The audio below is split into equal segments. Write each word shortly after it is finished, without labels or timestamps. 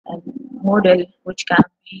model which can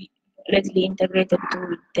be readily integrated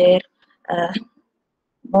to their uh,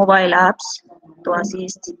 mobile apps to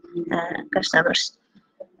assist customers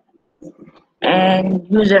and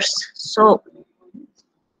users. So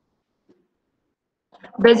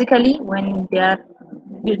basically, when they are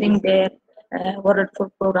using their Word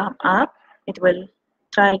Food Program app, it will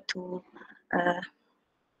try to uh,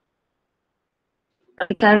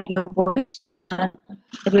 record your voice, and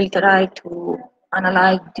it will try to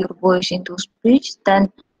analyze your voice into speech.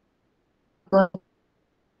 Then going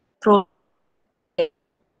to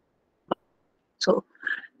so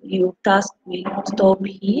your task will not stop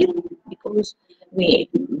here because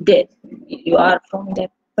you are from the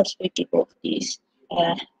perspective of this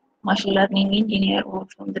uh, machine learning engineer or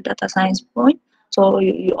from the data science point. So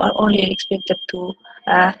you are only expected to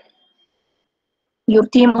your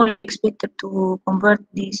team only expected to convert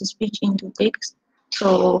this speech into text.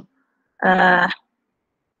 So uh,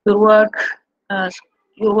 your work uh,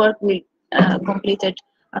 your work will completed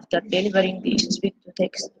after delivering the speech to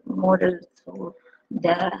text model to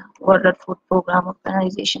the Word Food Program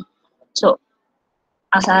organization. So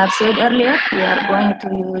as I have said earlier, we are going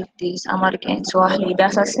to use this American Swahili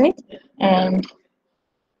dataset, and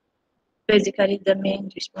basically the main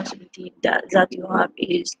responsibility that you have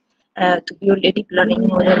is to build a deep learning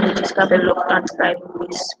model which is capable of transcribing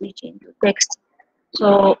this speech into text.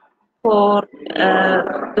 So for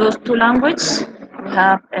those two languages, we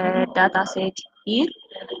have a data set here,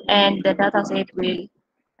 and the data set will,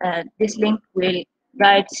 this link will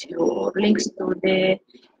guide your links to the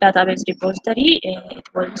database repository, and it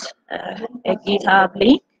was a GitHub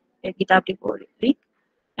link, a GitHub repo link,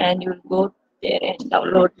 and you'll go there and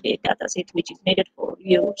download the dataset which is needed for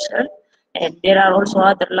yourself. And there are also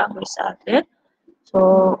other languages out there,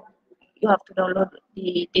 so you have to download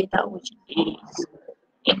the data which is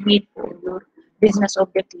in need for your business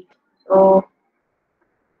objective. So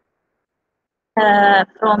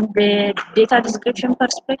from the data description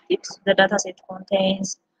perspectives, the dataset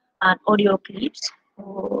contains an audio clips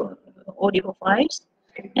or audio files,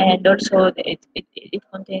 and also it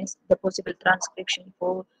contains the possible transcription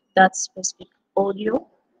for that specific audio.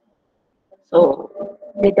 So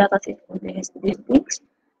the dataset contains these things,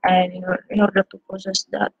 and in order to process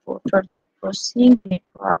that for further processing, we need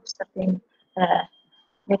to have certain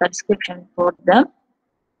data description for them.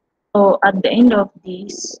 So at the end of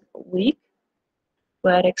this week,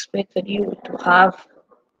 we are expected you to have,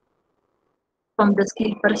 from the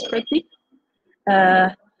skill perspective, uh,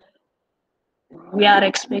 we are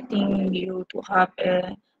expecting you to have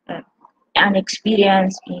an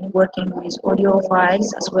experience in working with audio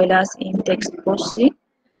files as well as in text processing,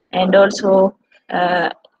 and also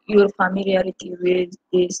your familiarity with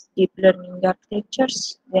these deep learning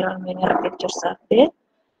architectures. There are many architectures out there,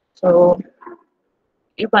 so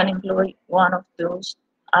you can employ one of those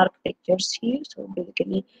architectures here. So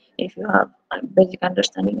basically, if you have a basic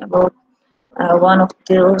understanding about one of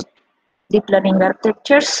those deep learning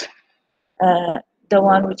architectures, uh, the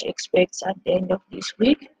one which expects at the end of this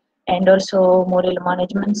week, and also model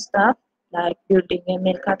management stuff like building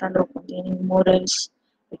ML catalog containing models,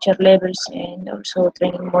 feature labels, and also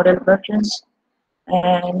training model versions,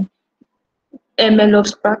 and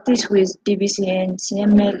MLOps practice with DBC and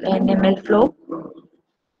CML and MLflow.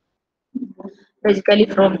 Basically,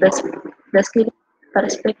 from the skill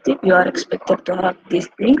perspective, you are expected to have these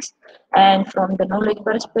things, and from the knowledge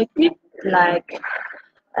perspective, like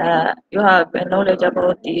you have a knowledge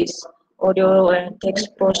about this audio and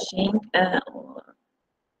text processing,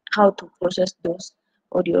 how to process those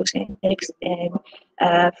audios and text, and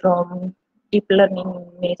from deep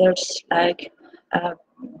learning methods like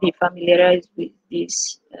be familiarized with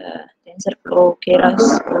these TensorFlow,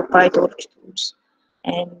 Keras, or PyTorch tools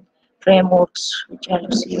and frameworks which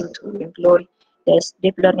helps you to employ this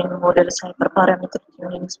deep learning models, hyperparameter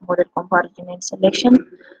tunings, model comparison and selection,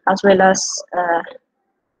 as well as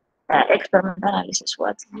experiment analysis,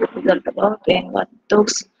 what's the result about and what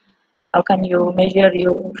talks, how can you measure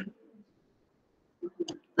your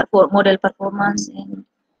model performance, and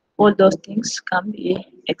all those things can be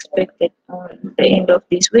expected on the end of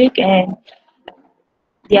this week. And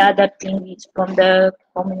the other thing is from the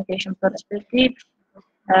communication perspective,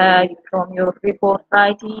 from your report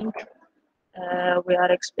writing, we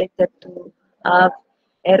are expected to have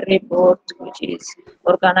a report which is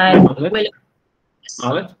organized well.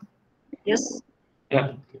 Alex? Yes.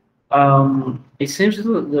 Yeah. It seems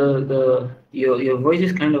your voice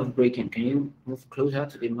is kind of breaking. Can you move closer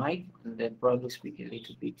to the mic and then probably speak a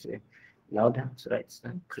little bit louder so that it's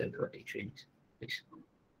not clear what it means, please?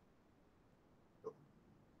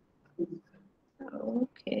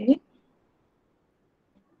 Okay.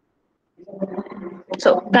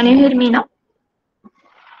 So can you hear me now?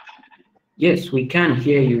 Yes, we can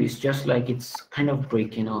hear you. It's just like it's kind of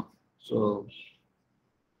breaking up. So,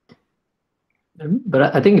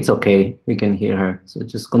 But I think it's okay. We can hear her. So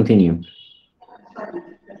just continue.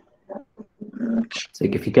 So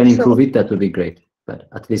if you can improve it, that would be great. But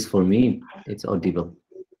at least for me, it's audible.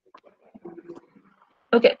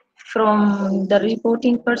 Okay, from the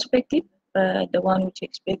reporting perspective, the one which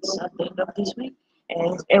expects at the end of this week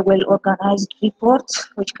is a well-organized report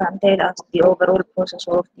which can tell us the overall process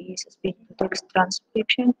of the speech-to-text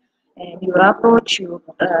transcription and your approach, your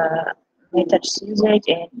methods usage,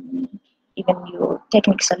 and even your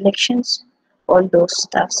technique selections. All those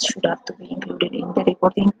stuffs should have to be included in the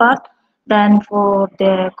reporting part. Then for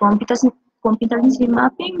the competency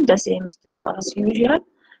mapping, the same as usual,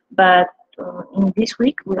 but in this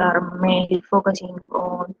week we are mainly focusing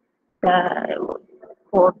on the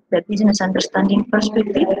for the business understanding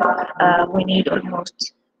perspective. We need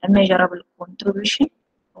almost a measurable contribution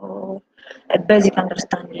or a basic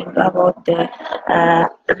understanding about the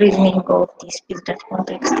reasoning of this business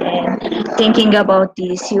context and thinking about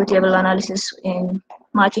the suitable analysis in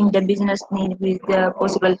matching the business need with the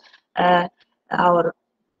possible our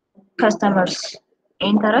customers'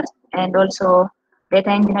 interest, and also data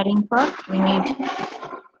engineering part. We need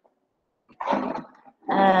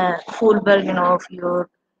full version of your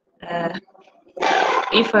uh,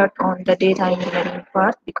 effort on the data engineering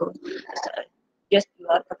part, because just you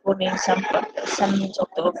are performing some sort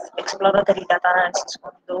of exploratory data analysis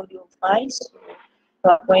on the audio files. So you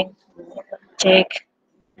are going to check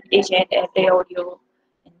each and every audio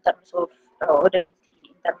in terms of audio,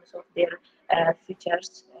 in terms of their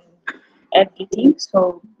features and everything.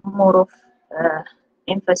 So more of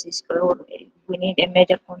emphasis, or we need a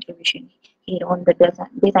major contribution here on the data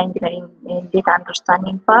engineering and data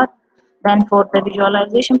understanding part. Then for the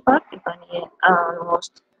visualization part, you can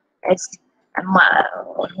almost as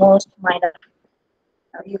almost minor,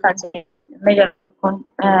 you can say major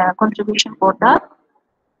contribution for that.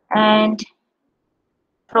 And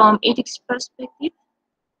from ethics perspective,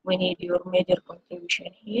 we need your major contribution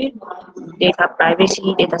here: data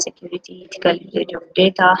privacy, data security, ethical usage of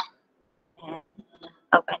data, and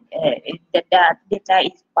how can the data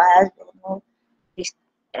is biased or not.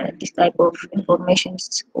 This type of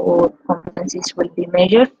informations or competencies will be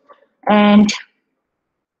measured. And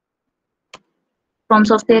from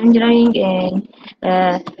software engineering and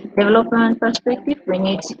development perspective, we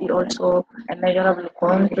need also a measurable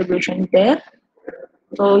contribution there.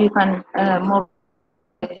 So you can more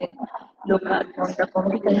look at on the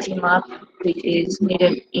competency map which is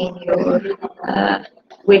needed in your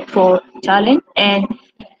week 4 challenge. And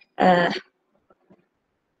uh,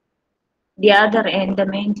 the other and the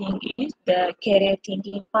main thing is the career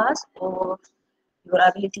thinking path, or your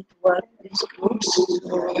ability to work with groups.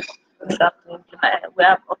 So we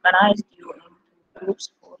have organized you into groups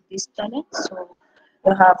for this challenge. So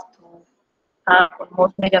you have to have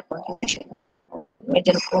almost major contribution,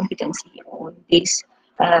 major competency on this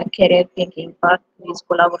career thinking part, is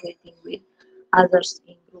collaborating with others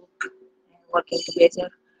in group and working together,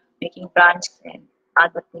 making branches and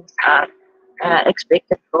other things are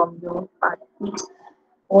expected from you at this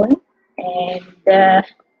point. And the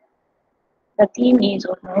team is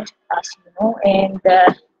almost as you know, and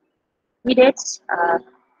the dates are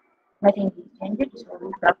nothing is changed. So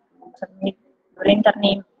we have to submit your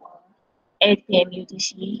intername 8 p.m.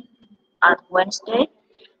 UTC on Wednesday,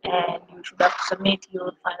 and you should have to submit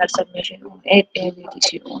your final submission on 8 p.m.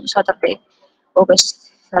 UTC on Saturday,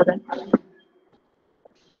 August 7th.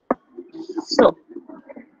 So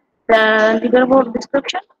the leaderboard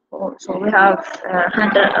description. So we have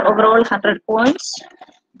 100 overall 100 points.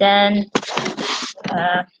 Then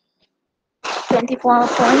 24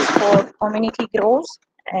 points for community growth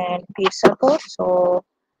and peer support. So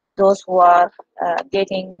those who are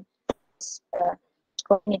getting uh,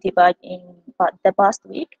 community badge in the past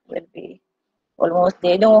week will be almost,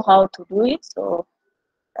 they know how to do it. So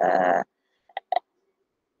uh,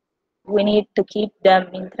 we need to keep them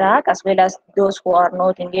in track, as well as those who are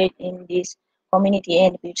not engaged in this community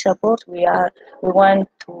and peer support. We want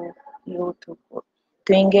to you to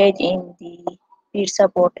engage in the peer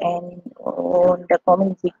support and on the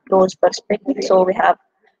community growth perspective. So we have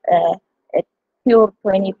a pure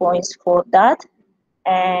 20 points for that.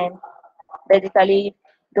 And basically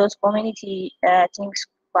those community things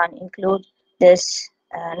can include this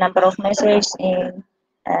number of messages in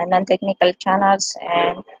non-technical channels,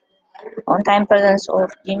 and on-time presence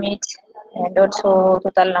of Gmeet, and also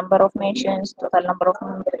total number of mentions, total number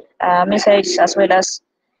of messages, as well as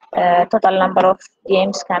total number of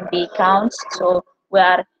games can be counts. So we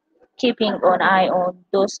are keeping an eye on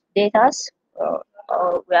those data.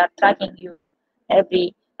 We are tracking you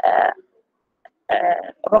every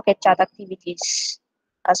Rocket Chat activities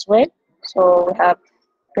as well. So we have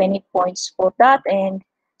 20 points for that and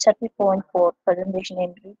 30 points for presentation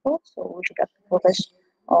and report. So we should have to focus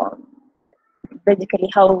on basically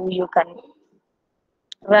how you can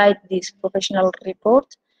write this professional report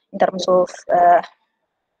in terms of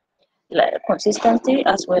consistency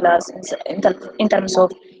as well as in terms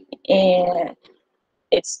of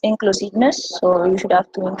its inclusiveness. So you should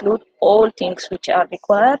have to include all things which are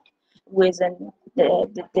required within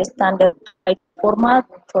the standard format.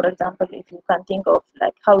 For example, if you can think of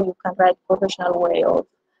like how you can write professional way of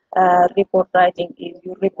report writing, if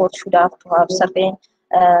your report should have to have certain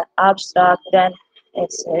abstract, then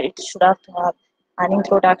it should have to have an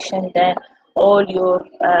introduction, then all your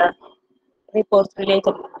report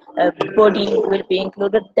related body will be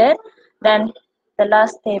included there. Then the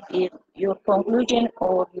last step is your conclusion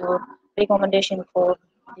or your recommendation for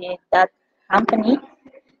that company.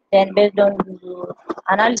 Then based on your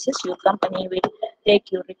analysis, your company will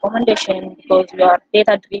take your recommendation because you are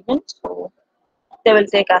data driven. So they will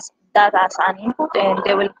take that as an input and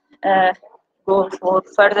they will go for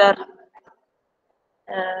further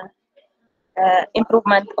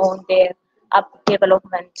improvement on their app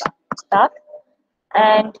development stuff.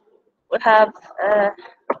 And we have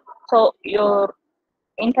so your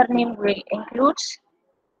intern will include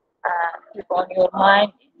keep on your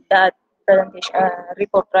mind that presentation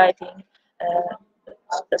report writing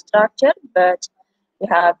the structure, but we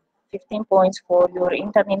have 15 points for your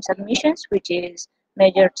intern submissions, which is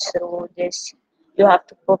measured through this. You have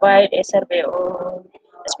to provide a survey on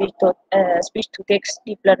speech to text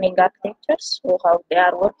deep learning architectures, so how they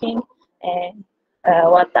are working and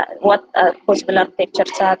what possible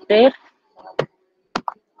architectures are there.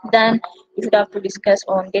 Then you should have to discuss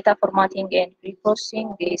on data formatting and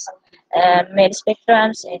reprocessing these mail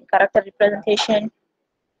spectrums and character representation,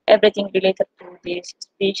 everything related to this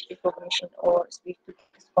speech recognition or speech to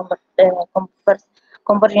text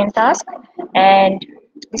conversion task, and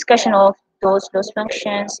discussion of those loss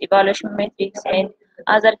functions, evaluation metrics, and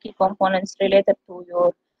other key components related to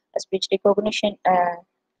your speech recognition,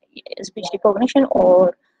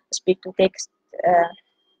 or speech to text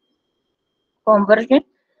conversion,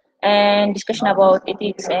 and discussion about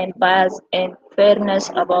ethics and bias and fairness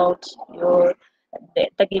about your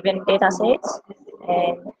the given data sets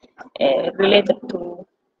and related to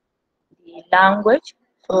the language.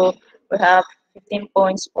 So we have 15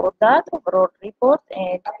 points for that overall report,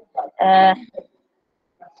 and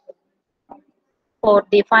for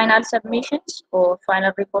the final submissions or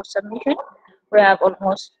final report submission, we have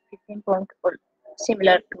almost 15 points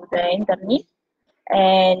similar to the internet,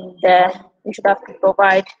 and we should have to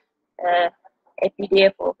provide a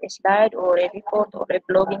PDF of a slide or a report or a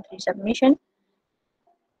blog entry submission,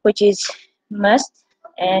 which is must,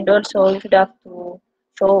 and also you should have to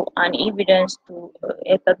show an evidence to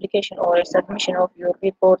a publication or a submission of your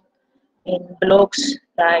report in blogs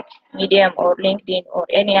like Medium or LinkedIn or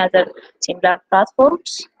any other similar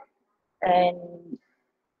platforms. And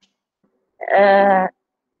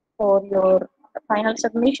for your final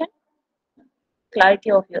submission,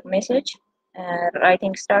 clarity of your message,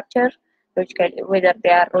 writing structure, whether they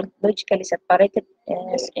are logically separated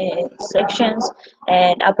sections,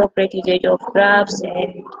 and appropriate usage of graphs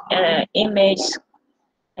and image,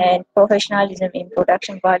 and professionalism in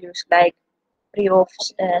production values like free of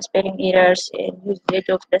spelling errors and usage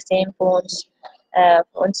of the same fonts,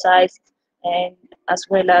 font size, and as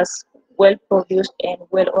well as well produced and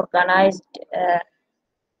well organized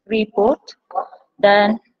report.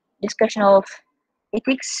 Then discussion of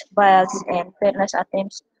ethics, bias, and fairness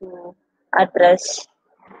attempts to address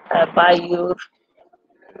by your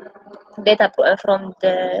data from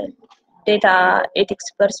the data ethics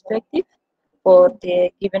perspective for the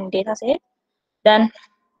given data set. Then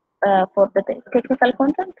for the technical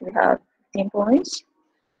content, we have 10 points.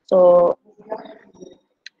 So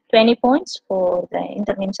 20 points for the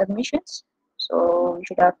internet submissions. So you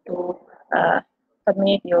should have to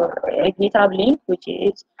submit your GitHub link, which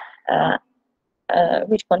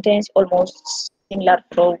contains almost similar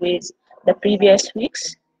flow with the previous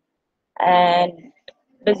weeks. And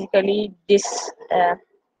basically,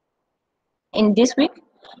 in this week,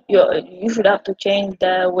 you should have to change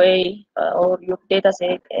the way or your data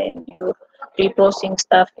set and your reprocessing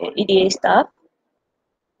stuff, EDA stuff.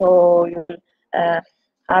 So you'll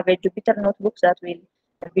have a Jupyter notebook that will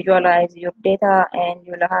visualize your data, and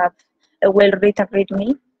you'll have a well-written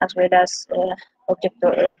README as well as a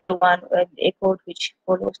code which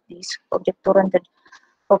follows this object-oriented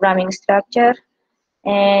programming structure.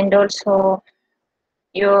 and also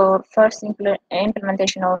your first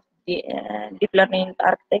implementation of the deep learning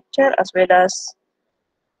architecture, as well as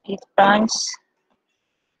Git branch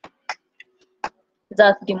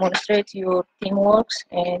that demonstrate your teamwork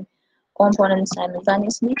and components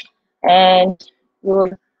simultaneously, and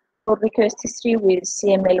your pull request history with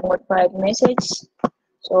CML modified message.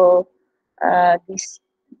 So these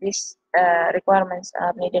requirements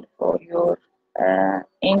are needed for your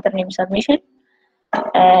interim submission.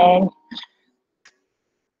 And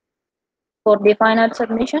for the final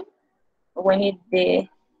submission, we need the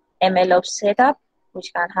MLOps setup,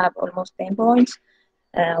 which can have almost 10 points.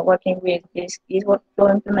 Working with this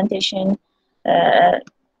workflow implementation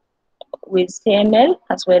with CML,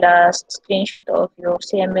 as well as screenshot of your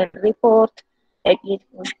CML report, Git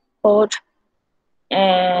push code,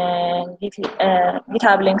 and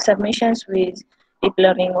GitHub link submissions with deep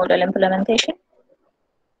learning model implementation,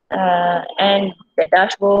 and the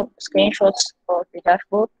dashboard, screenshots of the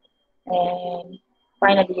dashboard. And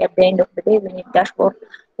finally, at the end of the day, we need dashboard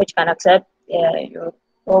which can accept your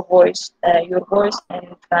voice,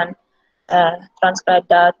 and can transcribe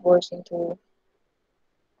that voice into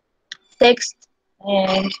text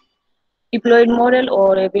and deployed model,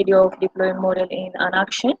 or a video of deployed model in an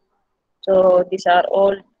action. So these are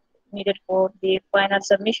all needed for the final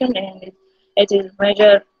submission, and it is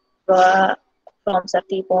measured from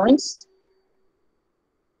 30 points.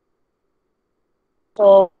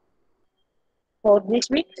 So for this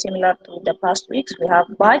week, similar to the past weeks, we have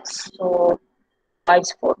bites. So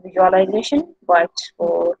bites for visualization, bites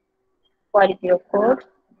for quality of code,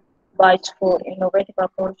 bites for innovative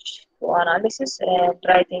approach to analysis and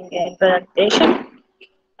writing and presentation,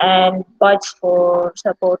 and bites for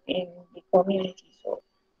support in the community. So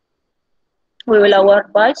we will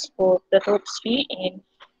award bites for the top 3 in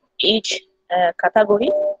each category.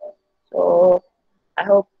 So I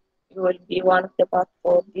hope you will be one of the part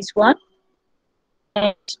for this one.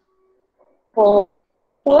 And for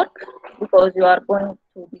work, because you are going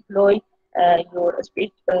to deploy your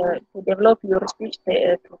speech to develop your speech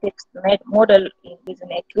to text model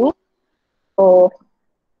within a group. So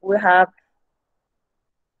we have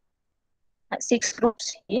 6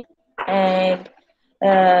 groups here, and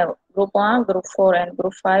group 1, group 4, and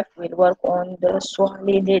group 5 will work on the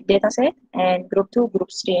Swahili dataset, and group 2, group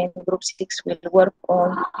 3, and group 6 will work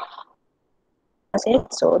on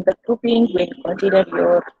dataset. So the grouping will consider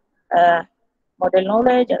your model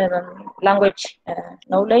knowledge, language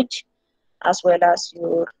knowledge, as well as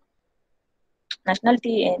your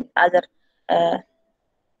nationality and other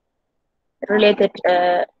related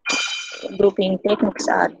grouping techniques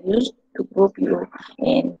are used to group you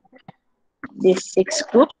in these 6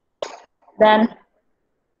 groups. Then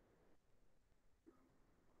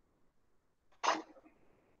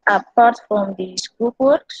apart from this group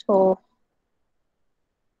work, so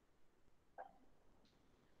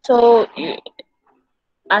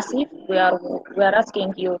as if we are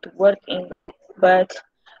asking you to work in, but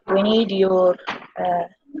we need your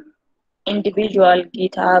individual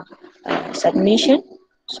GitHub submission.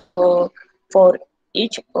 So for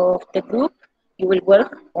each of the group, you will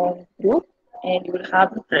work on group, and you will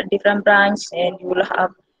have different branches, and you will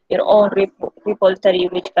have your own repository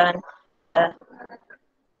which can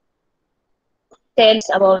tell us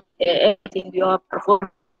about everything you have performed.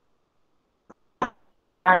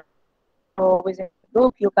 And so within the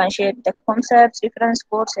group, you can share the concepts, reference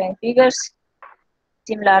codes, and figures,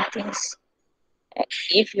 similar things.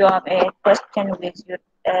 If you have a question with your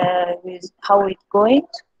with how it's going,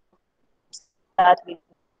 that will,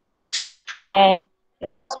 and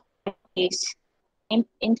is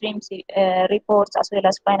interim reports as well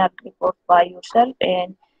as final report by yourself,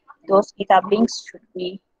 and those GitHub links should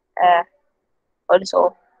be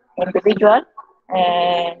also individual,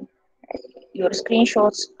 and your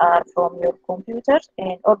screenshots are from your computer,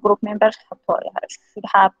 and all group members should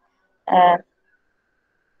have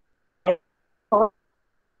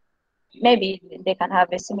maybe they can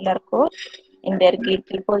have a similar code in their Git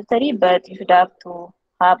repository, but you should have to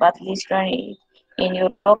have at least run it in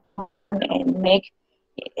your document and make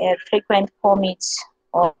frequent commits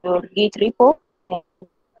on your Git repo,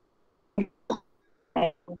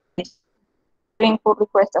 and doing pull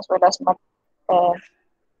requests as well as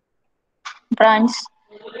branch,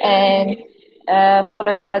 and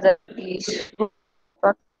whether is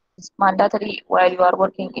mandatory while you are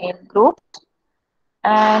working in groups.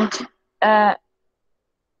 And the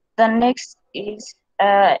next is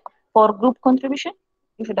for group contribution.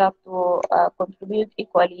 You should have to contribute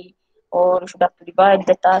equally, or you should have to divide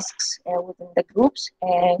the tasks within the groups,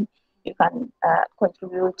 and you can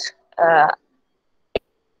contribute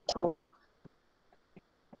to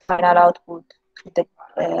final output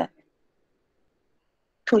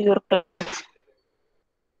to your class.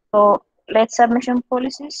 So late submission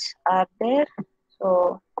policies are there.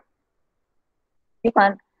 So you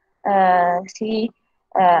can see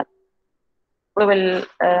we will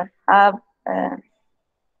have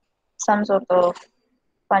some sort of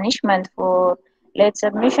punishment for late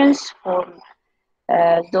submissions for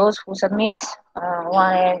those who submit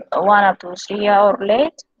 1 up to 3 hours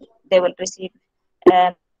late. They will receive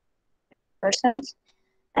percent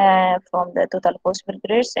from the total possible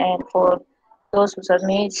grades, and for those who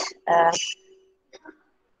submit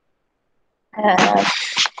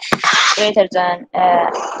greater than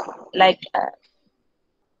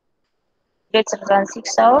greater than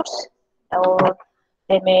 6 hours, or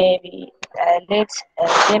they may be late.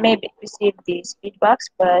 They may receive these feedbacks,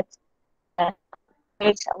 but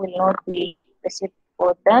grades will not be received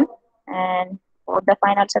for them. And for the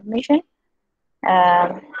final submission,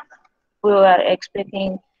 we were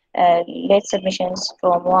expecting late submissions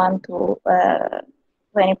from 1 to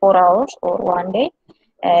 24 hours or 1 day.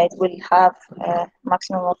 It will have a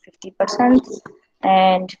maximum of 50%,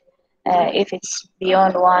 and if it's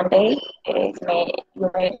beyond 1 day, you may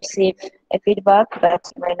receive a feedback,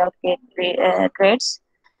 but you may not get grades.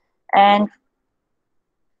 And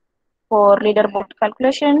for leaderboard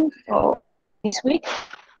calculation, so this week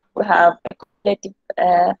we have a cumulative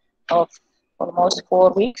of almost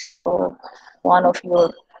 4 weeks. So one of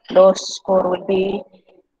your lowest score will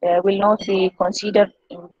not be considered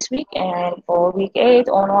in this week, and for week 8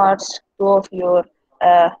 onwards, 2 of your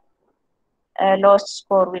lowest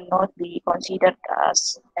score will not be considered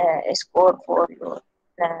as a score for your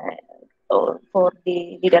or for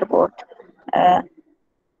the leaderboard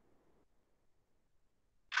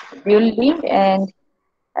building. And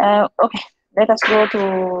okay, let us go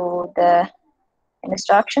to the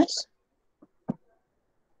instructions.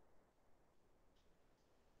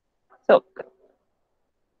 So,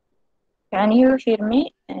 can you hear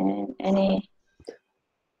me? And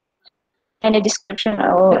any description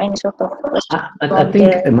or any sort of question? I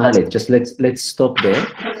think Malik, just let's stop there,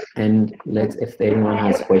 and if anyone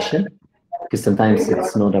has a question, because sometimes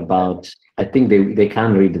it's not about. I think they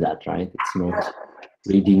can read that, right? It's not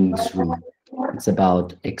reading through. It's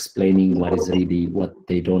about explaining what is really what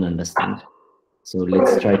they don't understand. So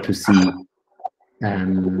let's try to see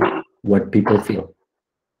what people feel.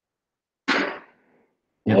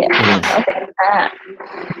 Yeah. Okay.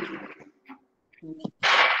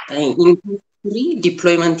 In 3,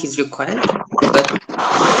 deployment is required, but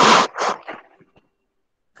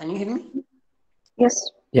can you hear me?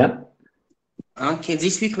 Yes. Yeah. Okay,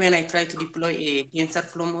 this week when I try to deploy a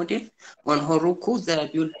TensorFlow model on Heroku, the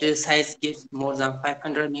build size gets more than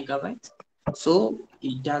 500 megabytes. So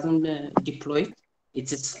it doesn't deploy.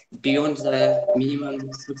 It is beyond the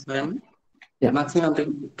minimum requirement,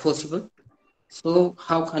 maximum possible. So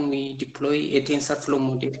how can we deploy a TensorFlow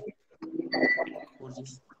model for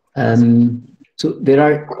this? So there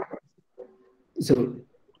are. So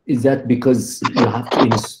is that because you have to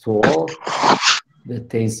install the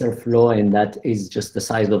TensorFlow, and that is just the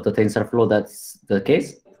size of the TensorFlow? That's the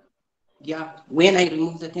case? Yeah, when I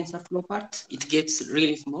remove the TensorFlow part, it gets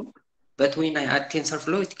really small. But when I add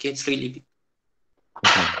TensorFlow, it gets really big.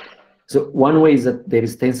 Okay. So one way is that there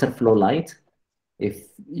is TensorFlow Lite. If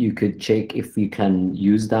you could check if you can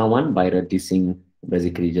use that one by reducing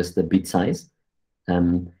basically just the bit size.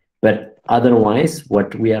 But otherwise,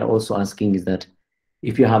 what we are also asking is that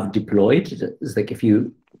if you have deployed, it's like if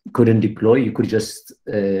you couldn't deploy, you could just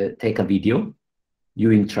take a video,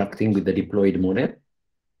 you interacting with the deployed model,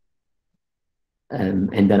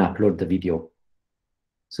 and then upload the video.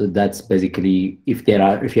 So that's basically, if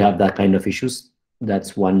you have that kind of issues,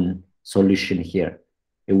 that's one solution here.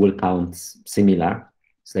 It will count similar.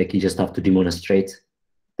 It's like you just have to demonstrate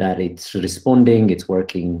that it's responding, it's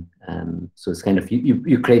working. So it's kind of,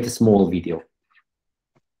 you create a small video.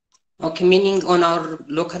 Okay, meaning on our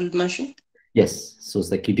local machine? Yes, so it's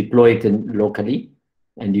like you deploy it locally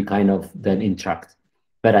and you kind of then interact.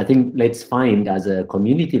 But I think let's find, as a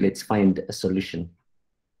community, let's find a solution.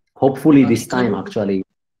 Hopefully this time, actually,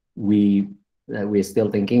 we're still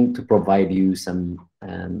thinking to provide you some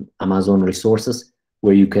Amazon resources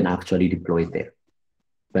where you can actually deploy it there.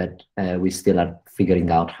 But we still are figuring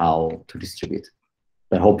out how to distribute.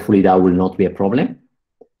 But hopefully that will not be a problem.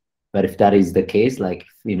 But if that is the case, like,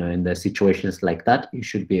 in the situations like that, you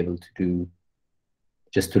should be able to do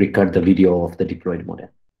just to record the video of the deployed model.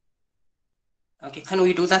 Okay, can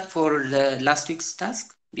we do that for the last week's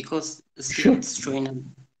task? Because sure. It's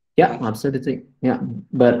showing. Yeah, absolutely. Yeah,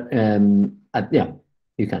 but yeah,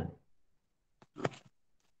 you can.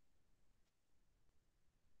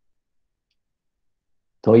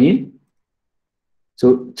 Toyin?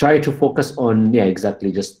 So try to focus on, yeah,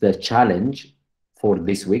 exactly, just the challenge for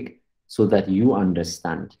this week so that you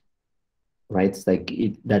understand, right? It's like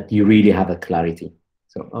that you really have a clarity.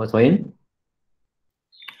 So, Toyin?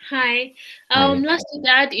 Hi. Hi. Last week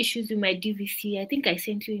I had issues with my DVC. I think I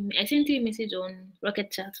sent you a message on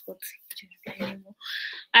Rocket Chat, but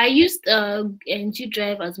I used G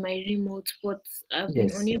Drive as my remote, but I've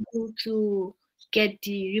been unable to get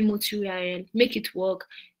the remote URL, make it work.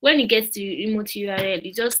 When it gets the remote URL,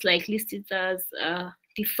 it just like lists it as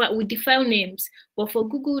with the file names. But for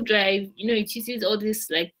Google Drive, it uses all these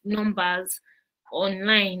like numbers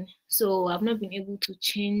online. So I've not been able to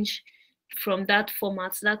change from that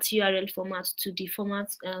format, that URL format, to the format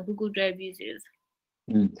Google Drive uses.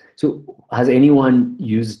 So has anyone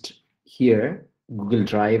used here Google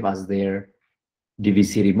Drive as their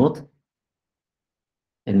DVC remote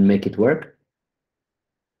and make it work?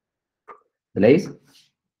 Blaise?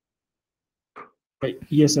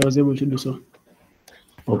 Yes, I was able to do so.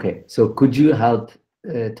 Okay, so could you help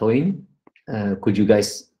Toyin? Could you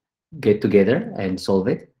guys get together and solve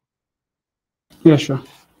it? Yeah, sure.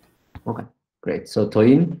 Okay, great. So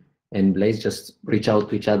Toyin and Blaise just reach out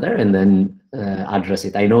to each other and then address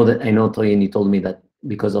it. I know Toyin, you told me that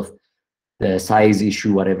because of the size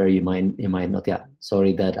issue, whatever, you might not. Yeah,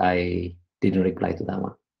 sorry that I didn't reply to that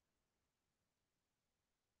one.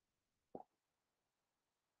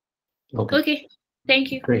 Okay,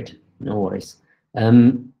 thank you. Great, no worries.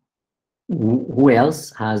 Who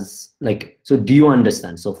else has, like, so do you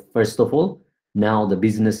understand? So first of all, now the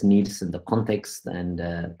business needs and the context and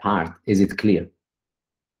part, is it clear?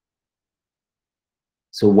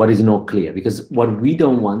 So what is not clear? Because what we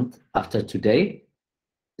don't want after today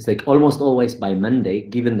is like almost always by Monday,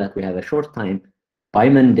 given that we have a short time, by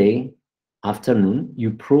Monday afternoon,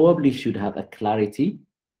 you probably should have a clarity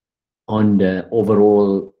on the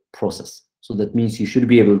overall process. So that means you should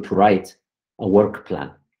be able to write a work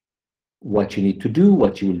plan, what you need to do,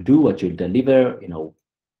 what you will do, what you'll deliver.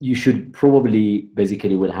 You should probably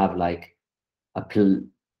basically will have like a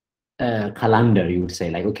calendar. You would say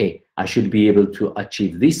like, okay, I should be able to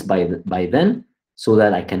achieve this by then so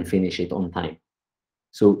that I can finish it on time.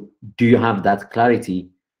 So do you have that clarity,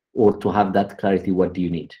 or to have that clarity, what do you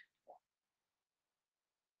need?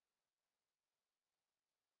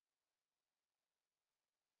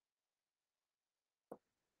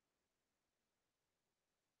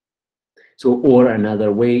 So, or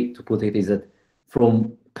another way to put it is that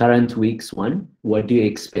from current week's one, what do you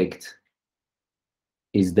expect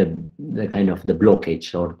is the kind of the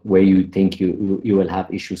blockage, or where you think you will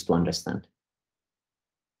have issues to understand?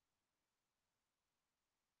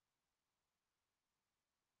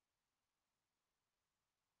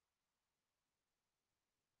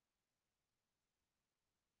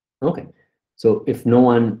 Okay, so if no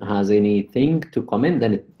one has anything to comment,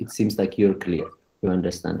 then it seems like you're clear, you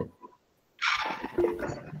understand it.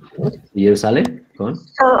 Yerusalem, go on.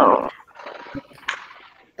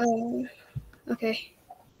 Okay.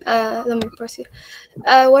 Let me proceed.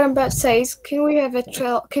 What I'm about to say is, can we have a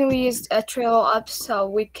trail? Can we use a Trello app so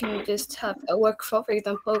we can just have a workflow? For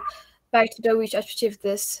example, by today we achieve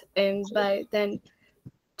this, and by then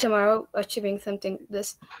tomorrow achieving something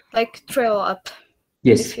this, like Trello app.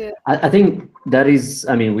 Yes, I think that is,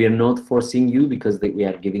 I mean, we are not forcing you because we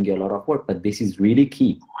are giving you a lot of work, but this is really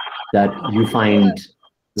key that you find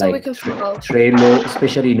like Trello,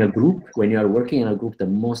 especially in a group. When you are working in a group, the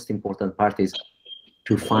most important part is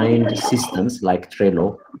to find systems like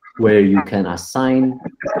Trello where you can assign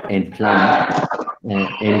and plan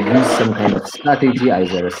and use some kind of strategy,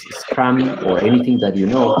 either a Scrum or anything that you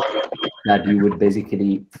know that you would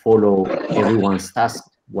basically follow everyone's task,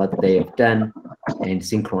 what they have done, and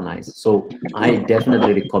synchronize. So I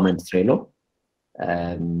definitely recommend Trello.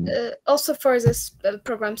 Also for this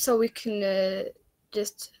program, so we can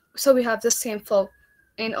so we have the same flow,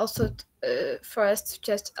 and also for us to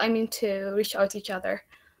just, to reach out to each other.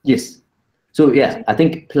 Yes. So yeah, I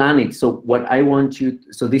think plan it. So what I want you,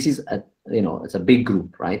 so this is it's a big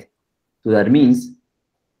group, right? So that means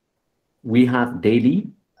we have daily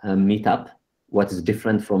meetup. What is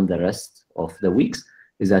different from the rest of the weeks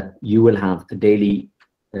is that you will have a daily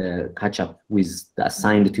catch up with the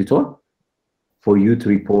assigned tutor for you to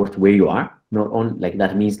report where you are. Not on like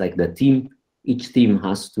that means like the team, each team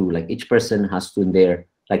has to, like each person has to in there,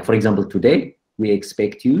 like for example, today we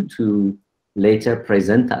expect you to later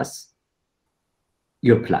present us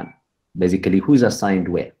your plan, basically who's assigned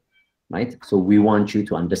where, right? So we want you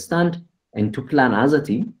to understand and to plan as a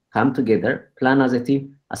team, come together, plan as a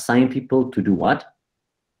team, assign people to do what,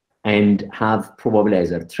 and have probably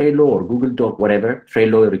either Trello or Google Doc, whatever,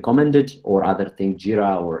 Trello recommended, or other thing,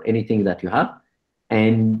 Jira or anything that you have.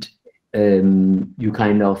 And you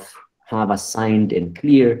kind of have assigned and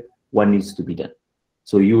clear what needs to be done.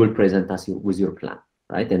 So you will present us with your plan,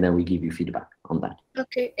 right? And then we give you feedback on that.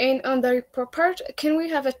 Okay, and on the report part, can we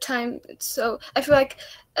have a time? So I feel like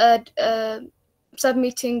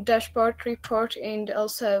submitting dashboard report and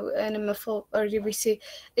also an MFO or DVC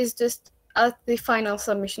is just at the final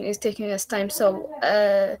submission is taking us time. So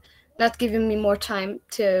not giving me more time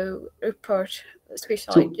to report,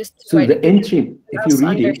 especially so the entry, if you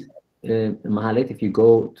read it, Mahalet, if you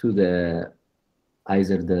go to the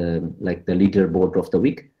either the leaderboard of the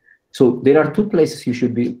week, so there are two places you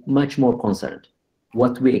should be much more concerned.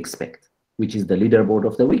 What we expect, which is the leaderboard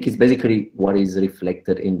of the week, is basically what is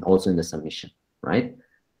reflected in also in the submission, right?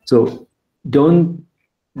 So don't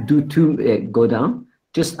do too go down.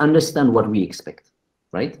 Just understand what we expect,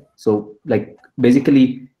 right? So like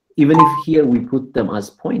basically, even if here we put them as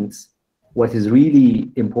points, what is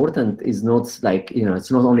really important is not like,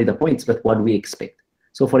 it's not only the points, but what we expect.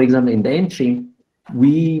 So for example, in the entry,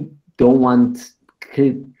 we don't want,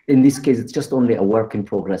 in this case, it's just only a work in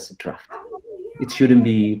progress draft. It shouldn't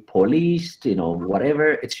be polished,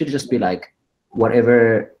 whatever. It should just be like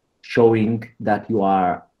whatever showing that you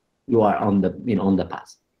are on the, on the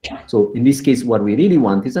path. So in this case, what we really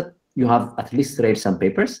want is that you have at least read some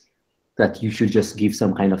papers, that you should just give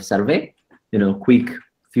some kind of survey, quick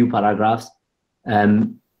few paragraphs.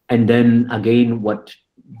 And then again,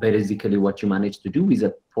 basically what you manage to do is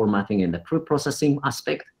a formatting and the pre-processing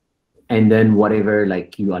aspect. And then whatever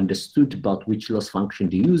like you understood about which loss function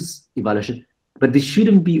to use, evaluation. But this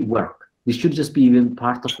shouldn't be work. This should just be even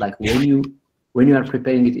part of like when you are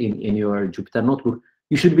preparing it in your Jupyter notebook,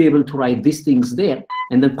 you should be able to write these things there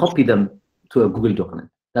and then copy them to a Google document.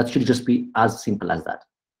 That should just be as simple as that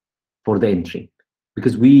for the entry.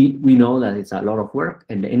 Because we know that it's a lot of work,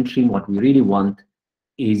 and the entry, what we really want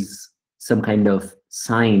is some kind of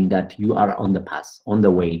sign that you are on the path, on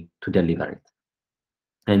the way to deliver it.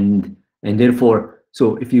 And therefore,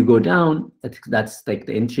 so if you go down, that's like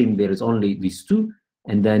the entry, there is only these two.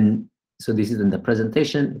 And then, so this is in the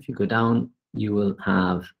presentation. If you go down, you will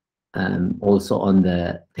have also on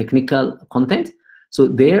the technical content. So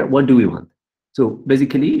there, what do we want? So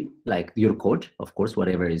basically, like your code, of course,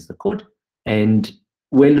 whatever is the code, and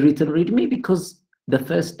well-written README, because the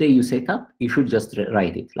first day you set up, you should just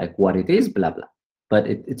write it, like what it is, blah, blah. But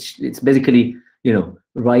it's basically,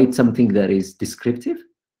 write something that is descriptive,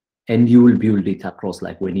 and you will build it across,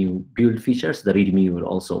 like when you build features, the README will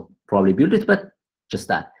also probably build it, but just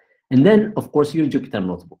that. And then, of course, your Jupyter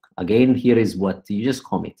Notebook. Again, here is what you just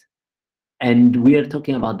commit. And we are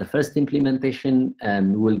talking about the first implementation,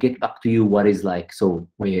 and we'll get back to you what is like, so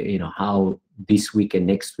how this week and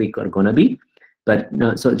next week are gonna be. But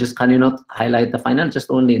no, so just can you not highlight the final, just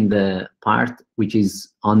only in the part which is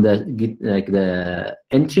on the the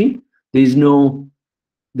entry. There is no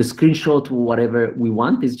the screenshot, whatever we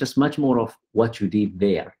want is just much more of what you did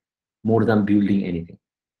there, more than building anything.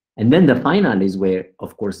 And then the final is where,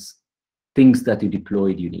 of course, things that you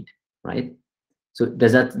deployed you need, right? So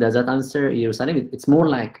does that answer Jerusalem? It's more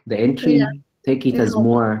like the entry, yeah. Take it as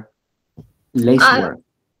less work.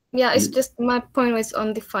 Yeah, it's just my point was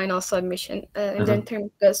on the final submission. And then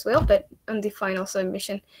term goes well, but on the final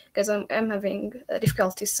submission, because I'm having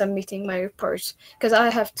difficulty submitting my reports because I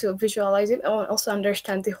have to visualize it. I also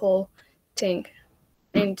understand the whole thing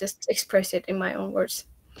and just express it in my own words.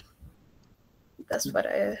 That's what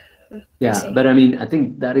I. Yeah, but I mean, I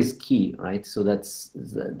think that is key, right? So that's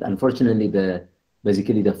unfortunately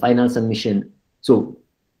basically the final submission. So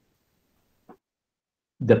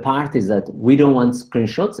the part is that we don't want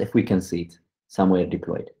screenshots if we can see it somewhere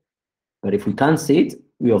deployed. But if we can't see it,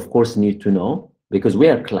 we of course need to know, because we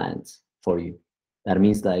are clients for you. That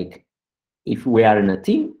means like if we are in a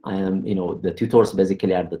team, I am, the tutors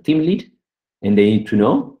basically are the team lead, and they need to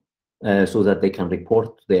know so that they can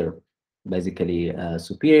report to their basically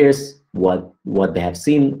superiors what they have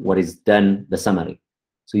seen, what is done, the summary.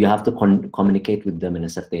 So you have to communicate with them in a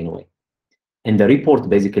certain way. And the report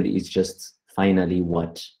basically is just finally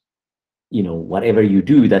what, whatever you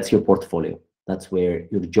do, that's your portfolio. That's where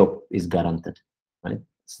your job is guaranteed, right?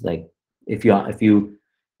 It's like if you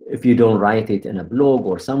don't write it in a blog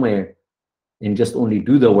or somewhere and just only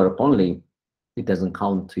do the work only, it doesn't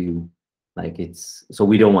count to you. Like so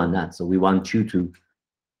we don't want that. So we want you to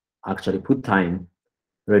actually put time,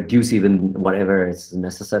 reduce even whatever is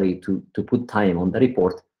necessary to put time on the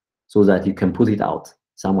report so that you can put it out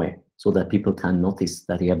somewhere so that people can notice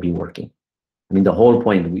that you have been working. I mean, the whole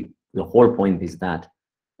point is that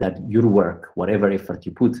your work, whatever effort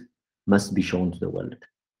you put, must be shown to the world.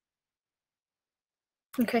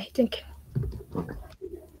 Okay, thank you. Okay.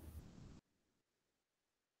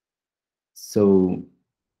 So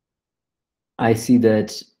I see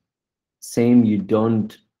that same, you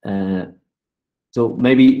don't, so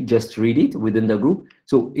maybe just read it within the group.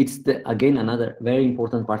 So it's again, another very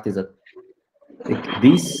important part is that like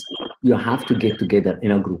this, you have to get together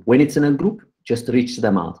in a group. When it's in a group, just reach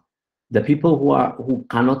them out. The people who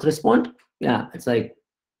cannot respond, yeah, it's like,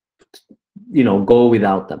 you know, go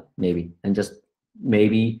without them maybe, and just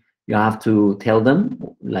maybe you have to tell them,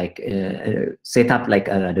 like set up like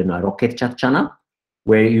I don't know, a Rocket Chat channel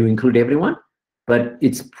where you include everyone. But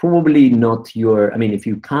it's probably not your, I mean, if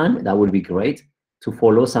you can, that would be great to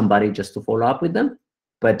follow somebody just to follow up with them.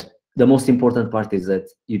 But the most important part is that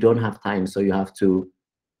you don't have time, so you have to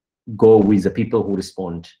go with the people who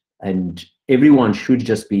respond, and everyone should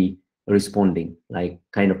just be responding, like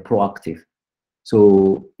kind of proactive.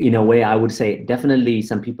 So in a way, I would say definitely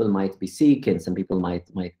some people might be sick and some people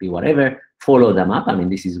might be whatever, follow them up. I mean,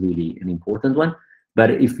 this is really an important one. But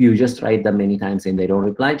if you just write them many times and they don't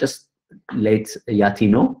reply, just let Yati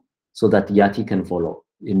know so that Yati can follow.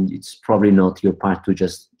 And it's probably not your part to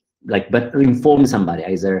just like, but inform somebody,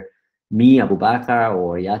 either me, Abu Bakr,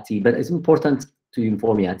 or Yati. But it's important to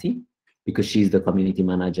inform Yati because she's the community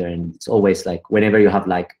manager, and it's always like whenever you have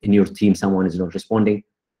like in your team someone is not responding,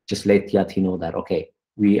 just let Yati know that okay,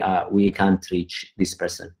 we can't reach this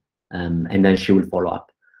person, and then she will follow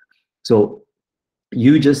up. So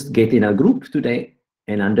you just get in a group today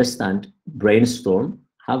and understand, brainstorm,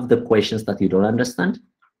 have the questions that you don't understand,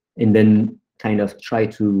 and then kind of try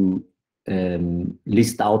to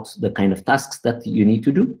list out the kind of tasks that you need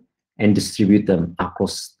to do and distribute them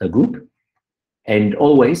across the group. And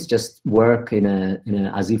always just work in a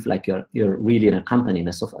as if like you're really in a company,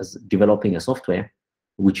 as developing a software,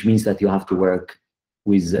 which means that you have to work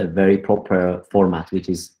with a very proper format, which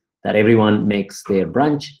is that everyone makes their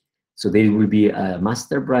branch. So there will be a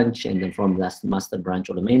master branch, and then from that master branch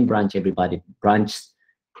or the main branch, everybody branches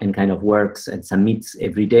and kind of works and submits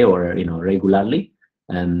every day or regularly,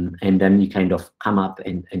 and then you kind of come up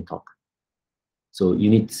and talk. So you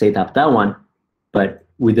need to set up that one, but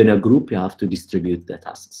within a group you have to distribute the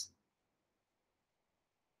tasks.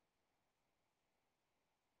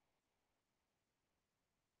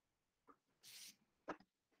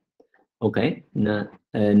 Okay,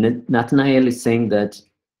 Nathaniel is saying that,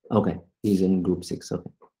 okay, he's in group 6,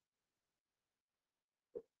 okay.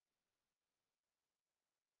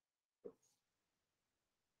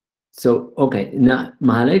 So, okay,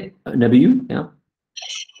 Mahalek, Nabiyu, yeah?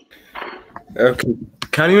 Okay,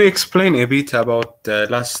 can you explain a bit about the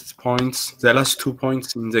last points, the last 2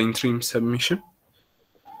 points in the interim submission?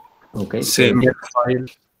 Okay. Same file,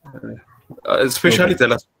 especially the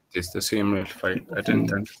last is the same file. I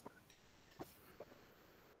didn't understand.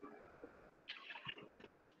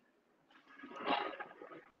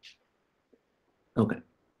 Okay,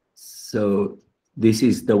 so this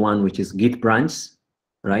is the one which is git branch,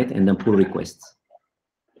 right? And then pull requests.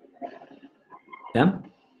 Yeah?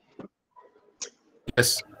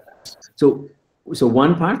 Yes. So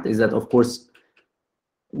one part is that, of course,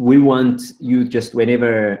 we want you just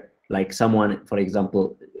whenever like someone, for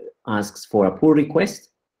example, asks for a pull request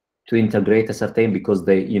to integrate a certain, because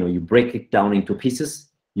they, you break it down into pieces,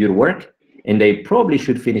 your work, and they probably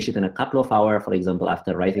should finish it in a couple of hours, for example,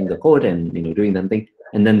 after writing the code and doing something,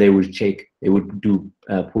 and then they would do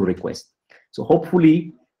a pull request. So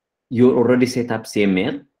hopefully you already set up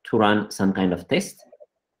CML to run some kind of test,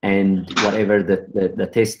 and whatever the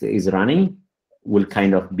test is running will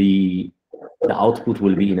kind of be, the output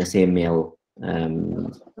will be in a CML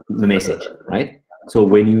message, right? So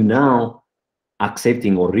when you now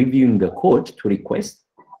accepting or reviewing the code to request,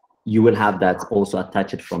 you will have that also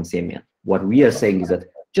attached from CML. What we are saying is that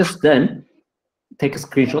just then take a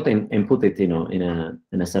screenshot and put it,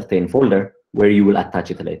 in a certain folder where you will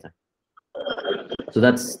attach it later. So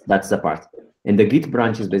that's the part. And the Git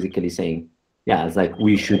branch is basically saying, yeah, it's like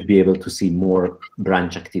we should be able to see more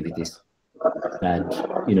branch activities that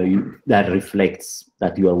that reflects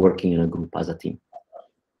that you are working in a group as a team.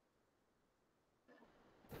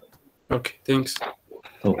 Okay, thanks.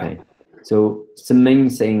 Okay, so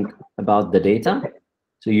Simeng saying about the data.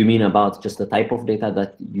 So you mean about just the type of data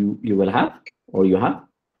that you will have or you have?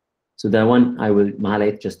 So that one I will,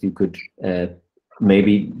 Mahalek, just you could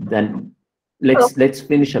maybe then let's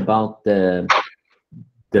finish about the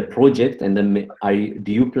project, and then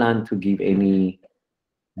do you plan to give any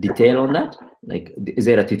detail on that? Like, is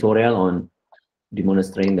there a tutorial on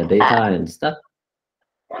demonstrating the data and stuff?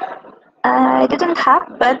 I didn't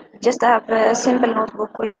have, but just have a simple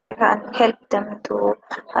notebook which can help them to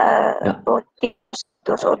produce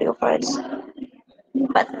those audio files.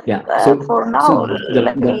 But So for now, so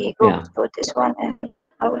let me go yeah. through this one, and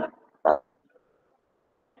I will.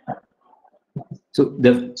 So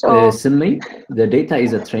Simlane, the data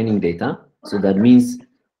is a training data. So that means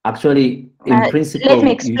actually, in principle, let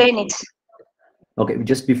me explain it. Okay,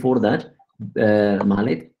 just before that,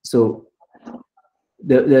 Mahalet. So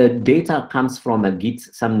the data comes from a Git,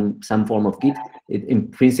 some form of Git. In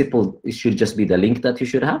principle, it should just be the link that you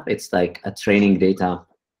should have. It's like a training data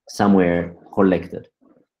somewhere collected,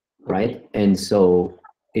 right? And so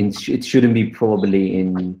it shouldn't be probably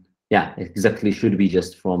in, yeah, exactly, should be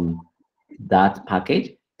just from that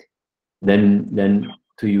package. Then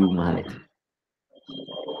to you, Mahalet.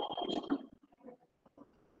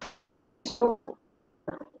 So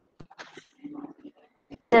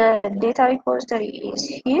the data repository is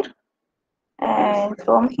here, and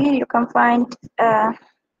from here you can find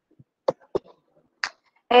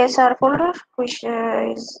ASR folder, which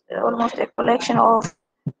is almost a collection of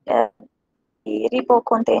the repo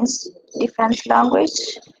contains different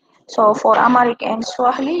language. So for Amharic and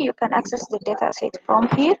Swahili, you can access the dataset from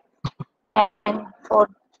here. And for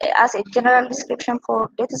as a general description for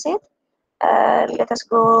dataset, let us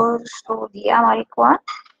go through the Amharic one.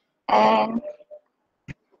 And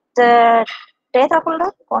the data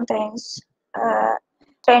folder contains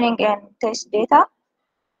training and test data.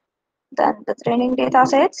 Then the training data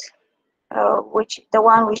sets, which the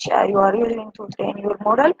one which you are using to train your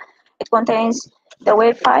model, it contains the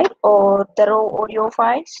WAV file or the raw audio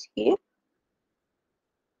files here.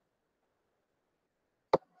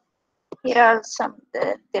 Here are some.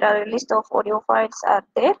 There are a list of audio files are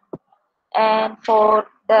there, and for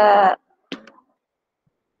the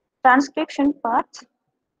transcription part,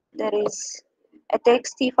 there is a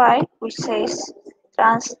txt file which says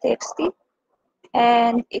trans.txt,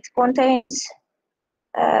 and it contains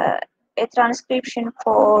a transcription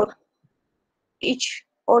for each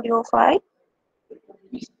audio file.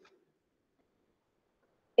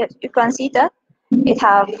 Yes, you can see that it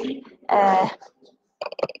have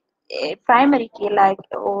a primary key like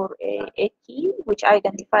or a key which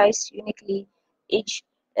identifies uniquely each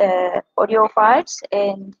audio files,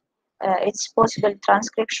 and its possible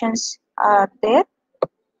transcriptions are there.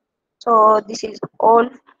 So this is all.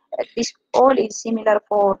 This all is similar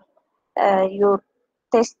for your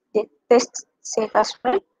test set as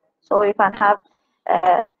well. So you can have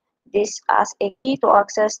this as a key to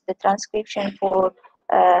access the transcription for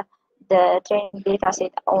the training data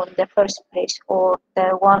set on the first place, or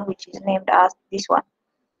the one which is named as this one.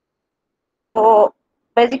 So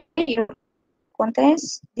basically it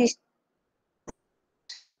contains this,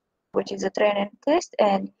 which is a training test,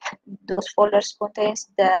 and those folders contains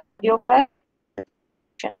the audio file.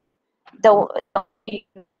 The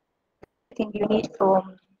thing you need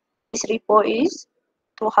from this repo is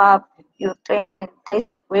to have your training test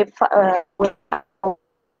with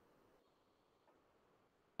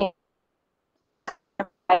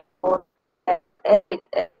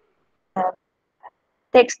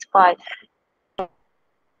text file,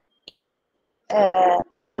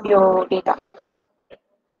 your data.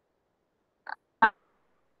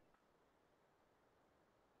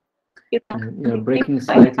 You're breaking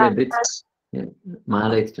slightly a bit. Yeah,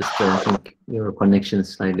 Mahalet, just I think your connection is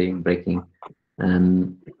slightly breaking.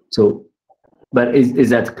 So, but is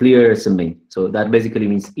that clear, Simlane? So that basically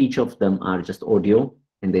means each of them are just audio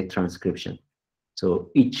and their transcription. So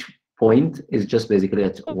each point is just basically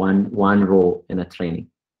at one row in a training.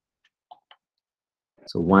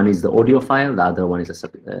 So one is the audio file, the other one is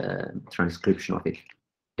a transcription of it.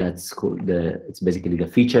 That's cool. It's basically the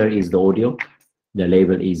feature is the audio, the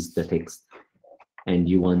label is the text, and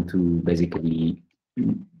you want to basically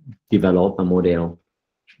develop a model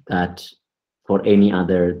that for any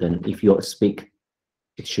other than if you speak,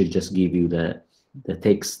 it should just give you the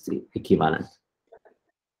text equivalent.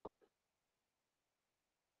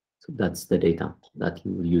 So that's the data that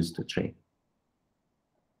you will use to train.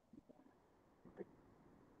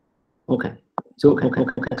 Okay. So who is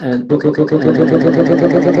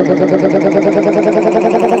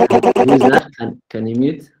that? Can you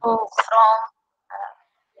mute? So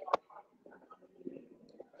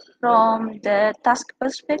from the task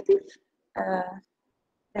perspective,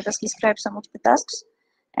 let us describe some of the tasks.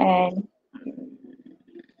 And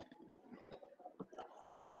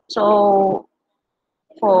so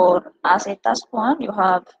for as a task one, you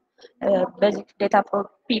have basic data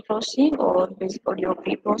pre-processing or basic audio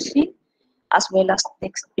pre-processing, as well as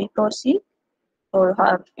text pre-processing. So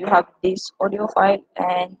you have this audio file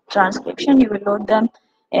and transcription. You will load them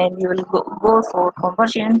and you will go for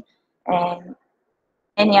conversion and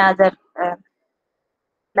any other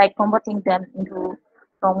like converting them into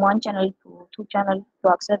from one channel to two channel to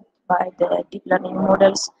accept by the deep learning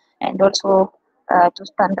models, and also to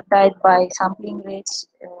standardize by sampling rates.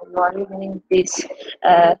 You are using these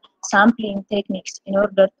sampling techniques in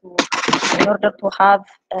order to have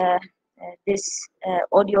this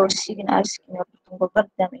audio signals. In order to convert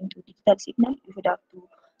them into digital signal, you should have to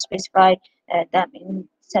specify them in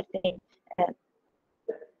certain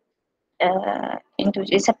into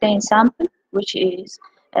a certain sample, which is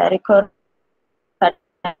recorded.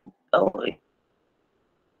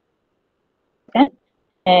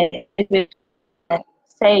 It will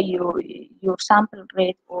say your sample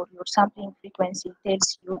rate or your sampling frequency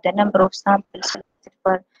tells you the number of samples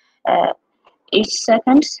per each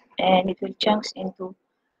seconds, and it will chunks into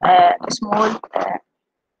small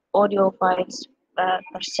audio files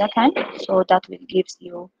per second, so that will gives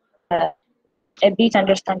you a bit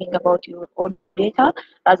understanding about your audio data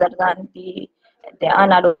rather than the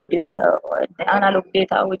analog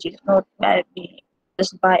data, which is not being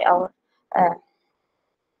used by our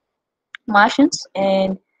machines.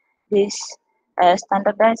 And this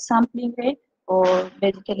standardized sampling rate, or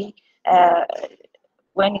basically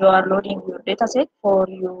when you are loading your dataset for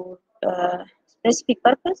your specific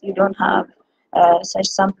purpose, you don't have such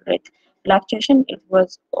sample rate fluctuation. It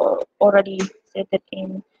was already set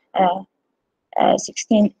in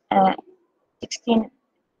 16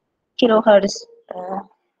 kilohertz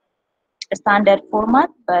standard format,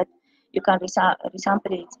 but you can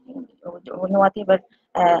resample it in whatever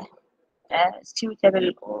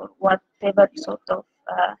suitable or whatever sort of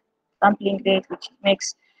sampling rate which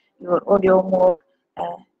makes your audio more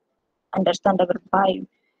understandable by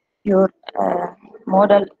your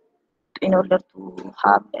model, in order to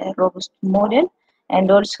have a robust model.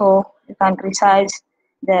 And also you can resize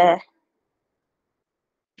the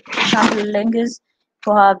sample lengths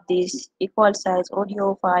to have these equal size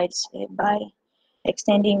audio files by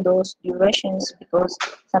extending those durations, because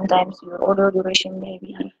sometimes your audio duration may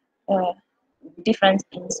be different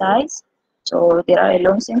in size. So there are a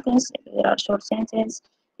long sentence, there are short sentence,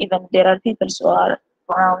 even there are people who are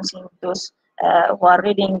pronouncing those who are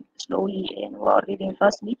reading slowly and who are reading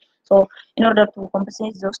fastly. So in order to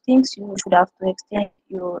compensate those things, you should have to extend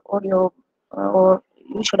your audio, or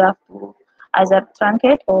you should have to either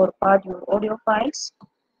truncate or pad your audio files.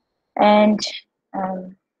 And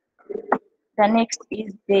the next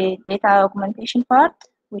is the data augmentation part,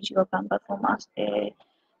 which you can perform as a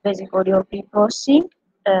basic audio pre-processing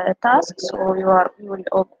task. So you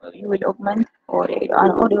will augment, or an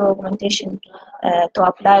audio augmentation to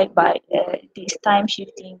apply by this time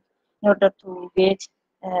shifting, in order to get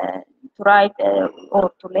to right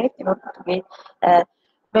or to left, in order to get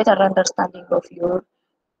better understanding of your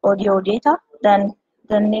audio data. Then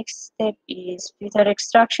the next step is filter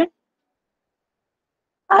extraction.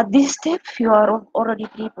 At this step, you are already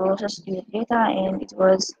pre-processed your data and it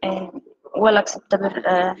was in well acceptable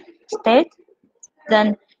state.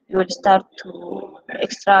 Then you will start to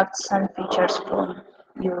extract some features from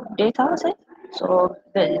your data set. So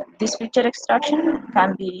this feature extraction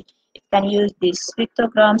can use these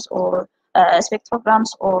spectrograms or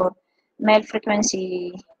male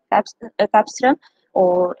frequency capstrum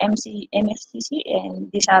or MFCC, and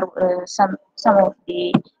these are some of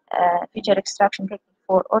the feature extraction techniques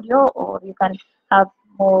for audio, or you can have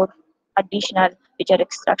more additional feature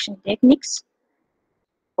extraction techniques.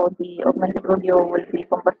 So the augmented audio will be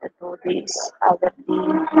converted to this, either the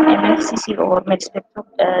MFCC or male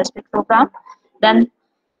spectrogram. Then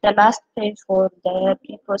the last phase for the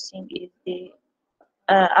pre-processing is the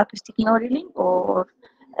acoustic modeling, or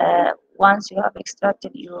once you have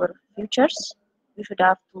extracted your features, you should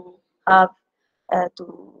have to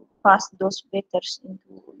pass those vectors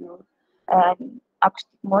into your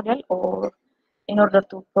acoustic model, or in order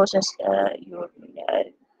to process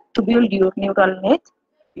to build your neural net,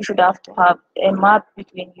 you should have to have a map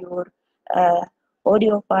between your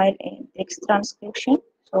audio file and text transcription.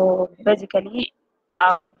 So basically,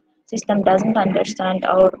 our system doesn't understand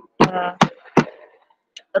our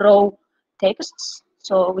raw texts,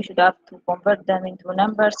 so we should have to convert them into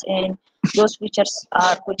numbers, and those features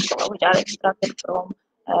are which are extracted from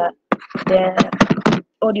the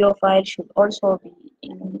audio file should also be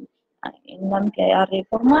in NumPy array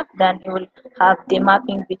format. Then you will have the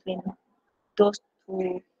mapping between those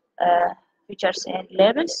two features and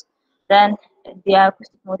labels. Then the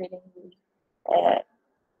acoustic modeling will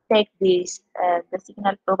take this the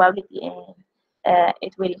signal probability, and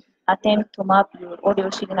it will attempt to map your audio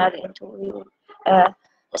signal into your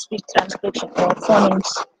speech transcription or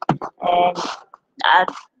phonemes, and At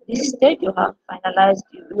this stage, you have finalized,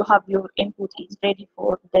 you have your input is ready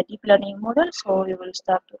for the deep learning model. So you will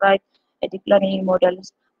start to write a deep learning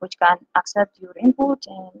models which can accept your input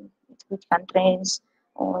and which can train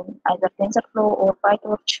on either TensorFlow or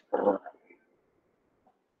PyTorch or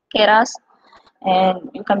Keras, and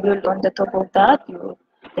you can build on the top of that your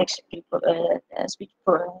text speech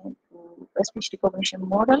recognition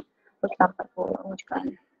model, which can perform, which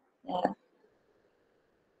can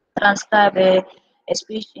transcribe a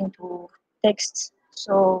speech into text.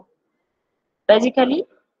 So basically,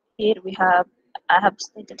 here I have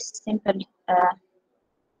stated simple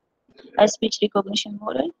a speech recognition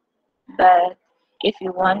model, but if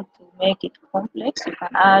you want to make it complex, you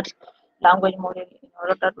can add language model in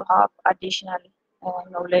order to have additional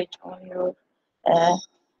knowledge on your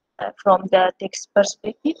from the text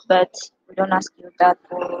perspective. But we don't ask you that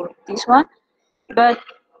for this one. But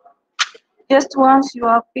just once you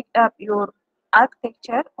have picked up your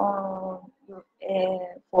architecture on your,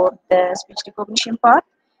 for the speech recognition part,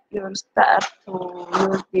 you will start to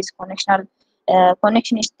use this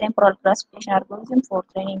connectionist temporal classification algorithm for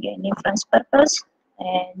training an inference purpose.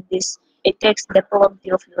 And this it takes the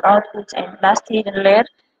probability of your outputs and last hidden layer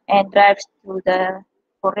and drives to the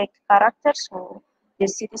correct character. So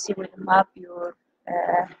this CTC will map your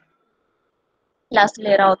last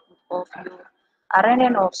layer output of your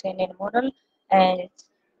RNN or CNN model, and it's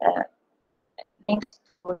linked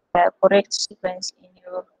to the correct sequence in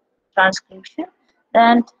your transcription.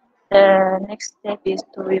 Then the next step is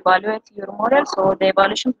to evaluate your model. So the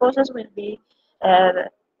evaluation process will be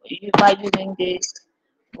by using this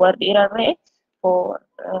word error rate for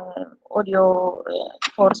audio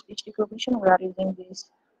for speech recognition. We are using this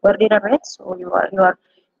word error rate. So you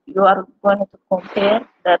are going to compare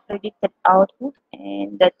the predicted output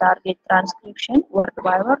and the target transcription word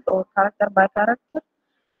by word or character by character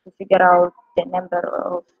to figure out the number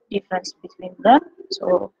of difference between them.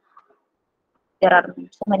 So there are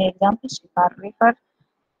so many examples you can refer,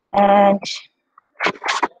 and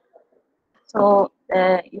so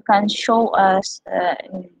you can show us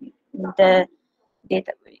in the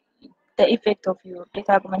data the effect of your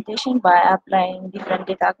data augmentation by applying different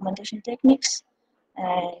data augmentation techniques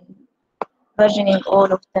and versioning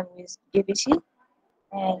all of them with DBC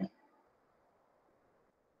and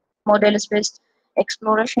model space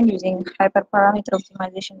exploration using hyperparameter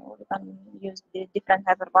optimization, or you can use the different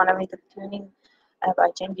hyperparameter tuning by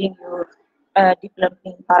changing your deep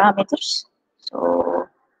learning parameters. So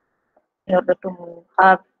in order to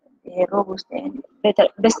have a robust and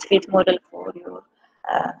best fit model for your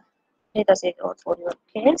dataset or for your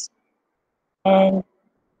case. And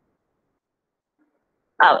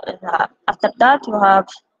after that, you have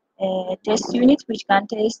a test unit which can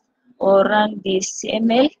test or run this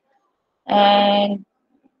CML, and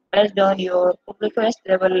based on your pull request,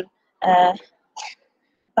 they will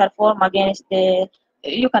perform against the.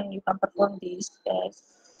 You can perform these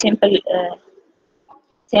simple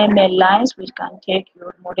CML lines which can take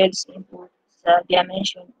your model's input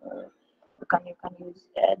dimension. You can use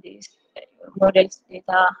this model's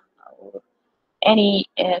data or any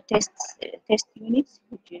test units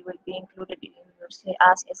which will be included in your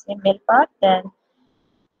as SML part. Then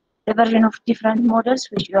the version of different models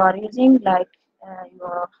which you are using, like you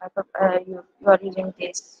are using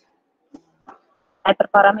this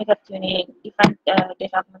hyperparameter tuning, different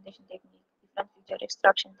data augmentation technique, different feature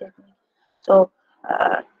extraction technique. So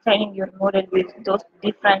training your model with those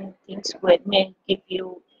different things may give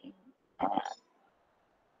you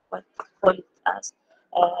what we call it as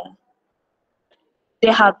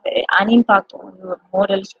they have an impact on your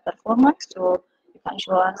model's performance. So you can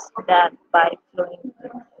show us that by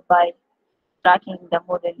tracking the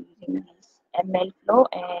model using this ML flow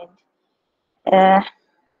and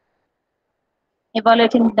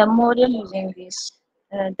evaluating the model using this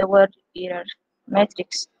the word error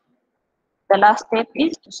matrix. The last step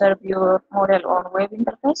is to serve your model on web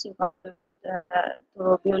interface. You can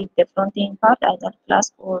to build the front-end part, either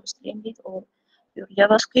Flask or Streamlit or your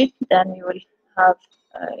JavaScript. Then you will have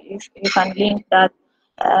you can link that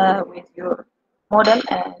with your model,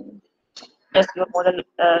 and just your model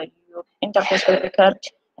your interface will record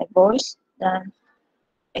a voice. Then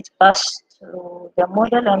it's passed to the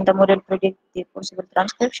model, and the model predicts the possible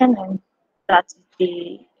transcription, and that's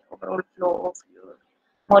the overall flow of your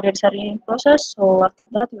model serving process. So after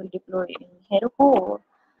that, you will deploy in Heroku or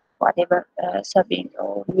whatever serving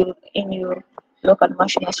or in your local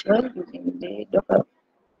machine as well using the Docker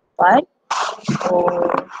file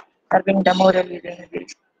or serving the model using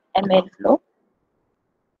this ML flow.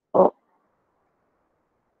 So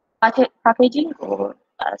packaging or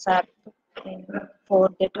for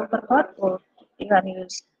the Docker part or you can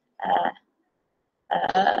use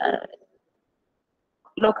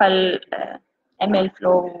local ML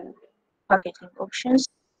flow packaging options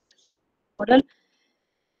model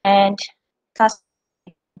and task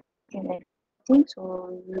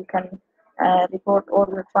so you can report all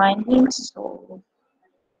your findings. So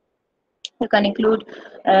you can include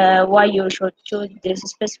why you should choose this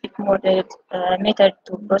specific model method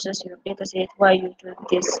to process your dataset, why you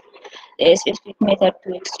choose this specific method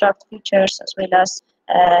to extract features, as well as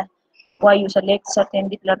why you select certain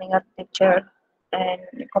deep learning architecture, and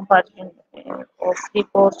comparison of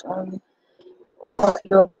reports on of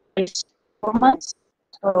your performance.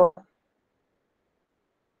 So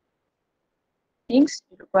things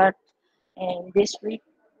required in this week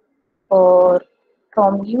for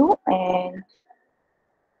from you, and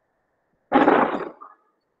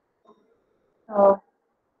so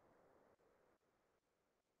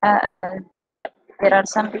there are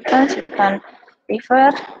some references you can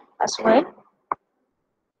refer as well.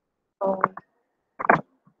 So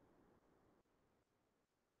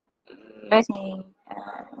let me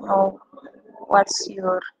know what's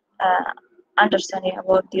your understanding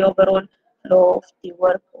about the overall flow of the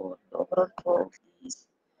work or the overall flow of this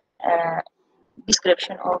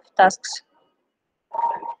description of tasks.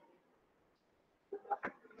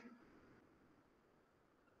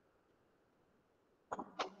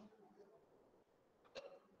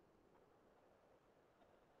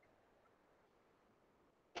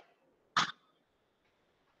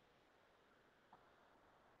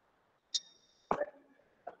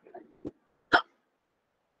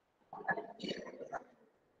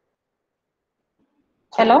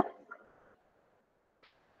 Hello?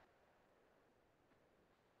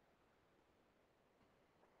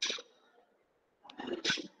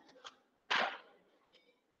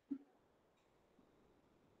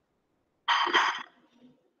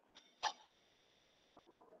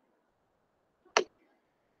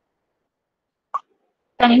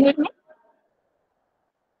 Can you hear me?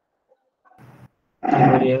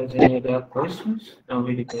 Anybody has any other questions? Don't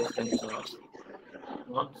really pay attention to us.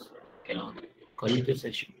 Not, call it a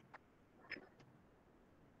session.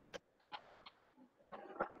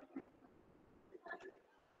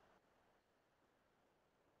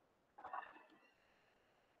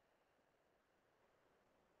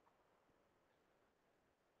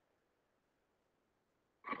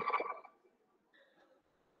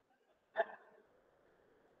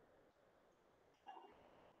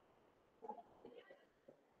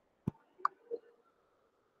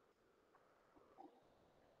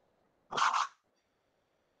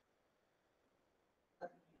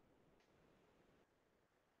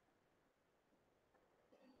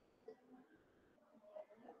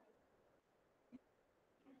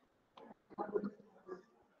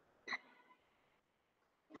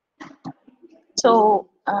 So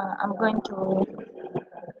I'm going to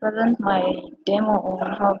present my demo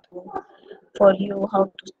on how to, for you, how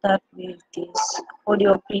to start with this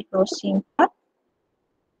audio pre-processing part.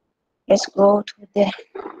 Let's go to the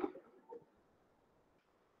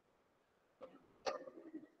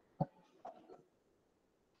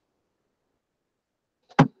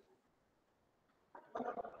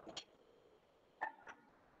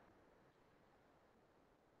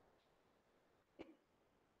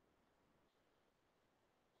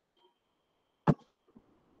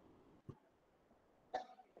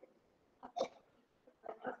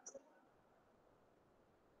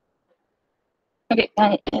okay.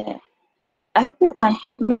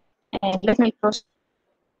 Let me process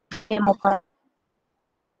demo part.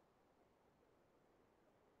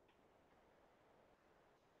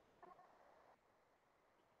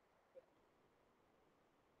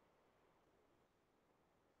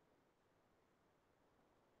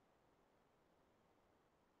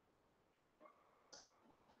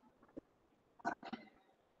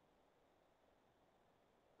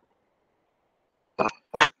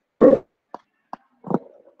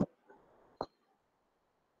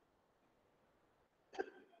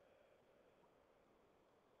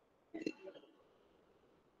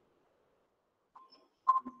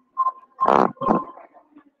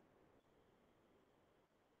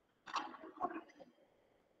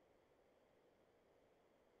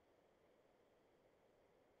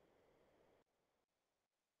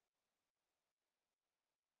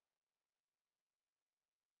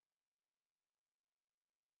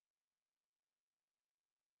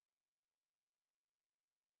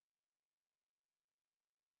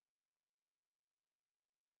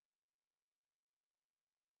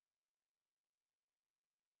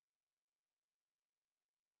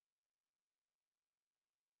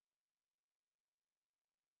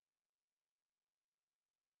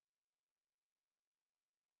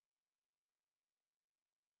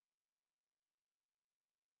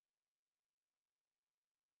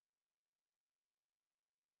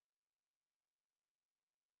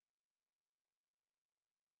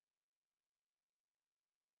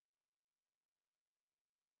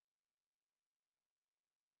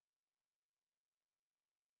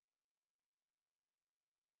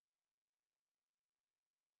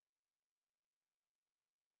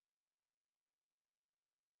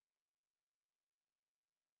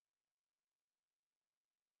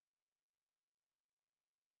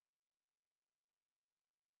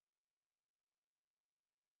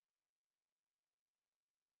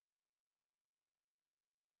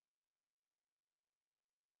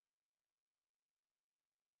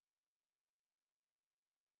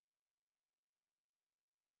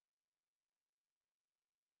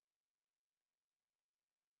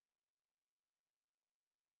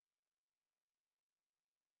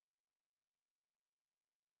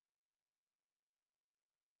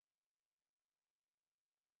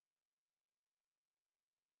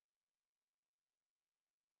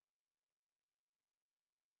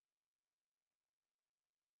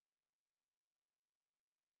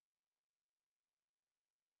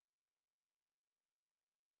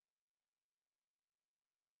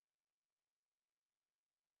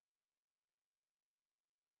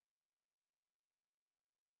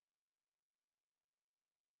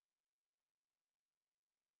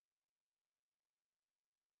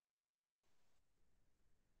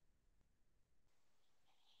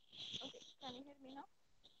 Can you hear me now?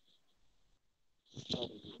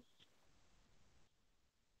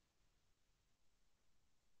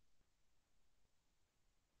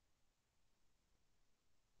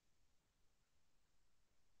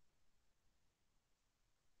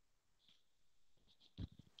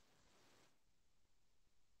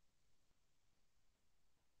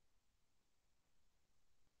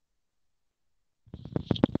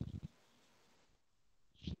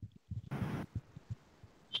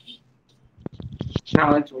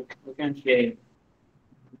 No, we can't hear you.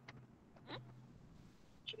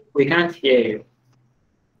 We can't hear you.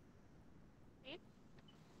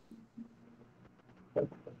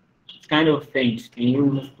 It's kind of faint. Can you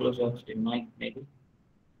move closer to the mic, maybe?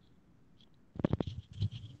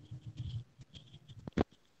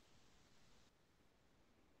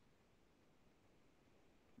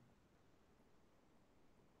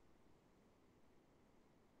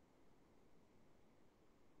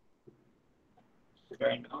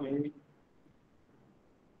 Right now, maybe.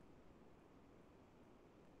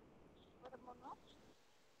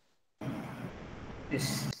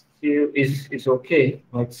 It's okay,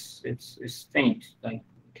 but it's faint. Like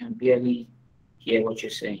you can barely hear what you're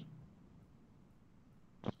saying.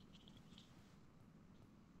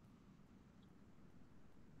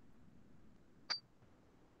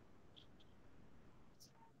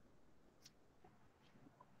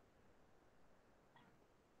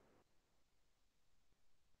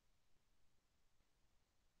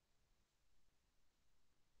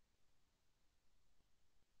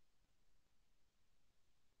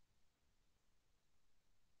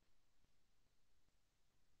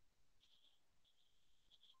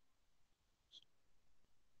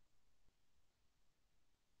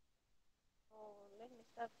 Let me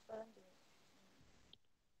start finding.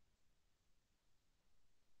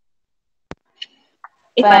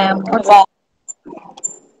 If I am not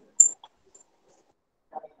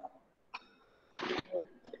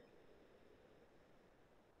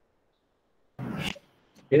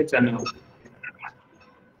It's a no.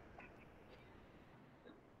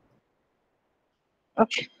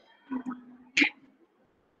 okay.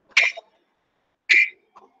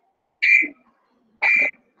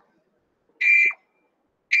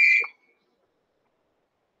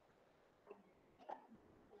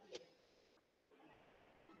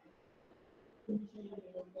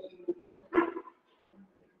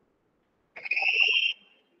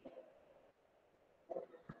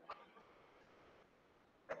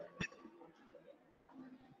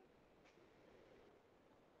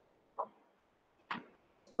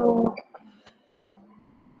 So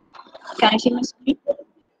can you see my screen?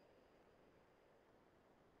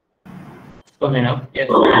 Coming up, yes.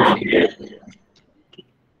 I can see.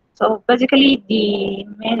 So basically, the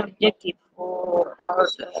main objective for our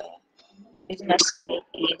business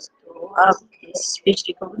is to have this speech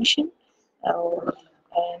recognition or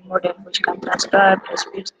a model which can transcribe the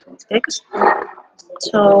speech to text.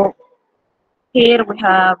 So here we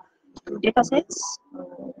have two data sets.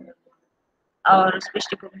 Our speech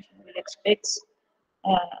recognition will expect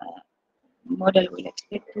model will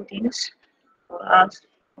expect two things for us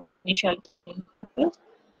initial purpose.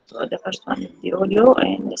 So the first one is the audio,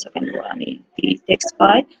 and the second one is the text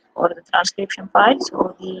file or the transcription file.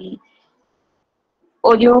 So the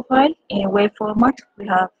audio file in wave format, we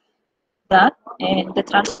have that, and the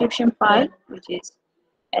transcription file, which is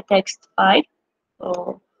a text file.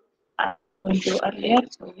 So I went to earlier,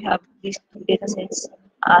 so we have these two data sets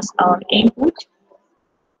as our input.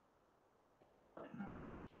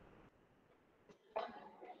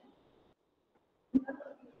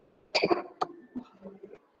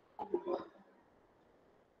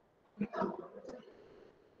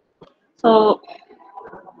 So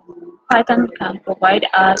Python can provide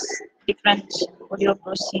us different audio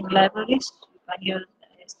processing libraries. You can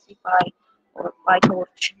use CPy or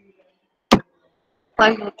PyTorch,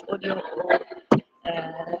 PyTorch audio, or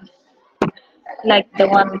like the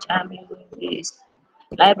one which I'm using is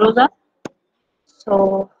LibRosa.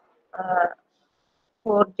 So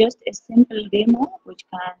for just a simple demo, which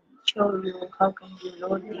can show you how can you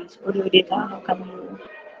load this audio data, how can you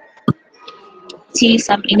see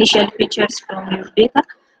some initial features from your data.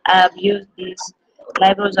 I've used this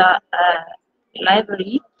LibRosa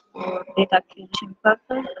library for data acquisition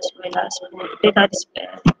purpose as well as for data display,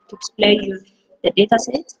 to display you the data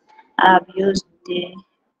sets. I've used the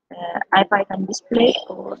IPython display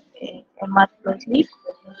or a matplotlib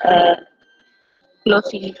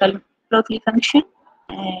plotly function,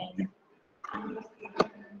 and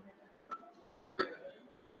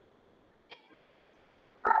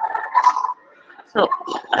so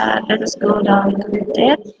let us go down to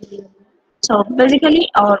there. So basically,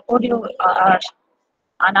 our audio are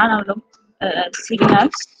an analog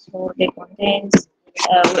signals, so they contains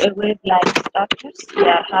wave-like structures they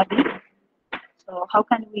are having. So how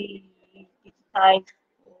can we digitize,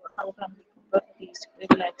 or how can we convert this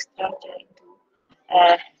wave-like structure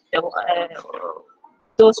into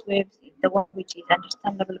those waves, the one which is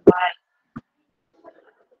understandable by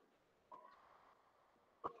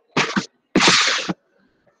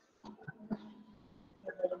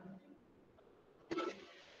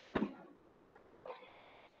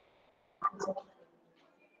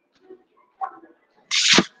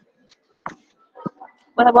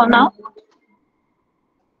what about now?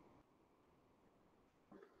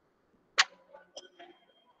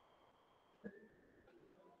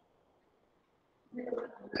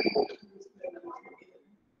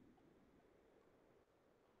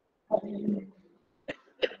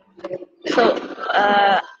 So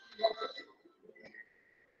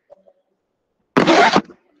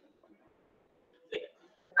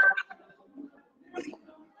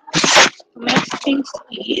to make things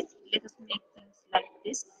easy, let us make things like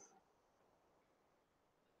this.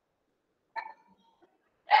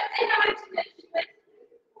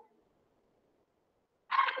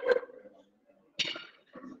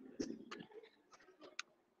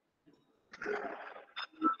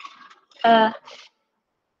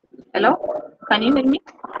 Hello, can you hear me?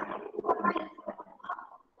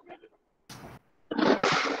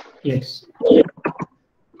 Yes.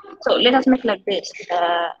 So let us make like this.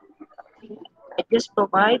 I just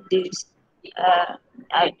provide this.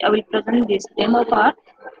 I will present this demo part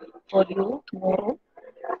for you tomorrow,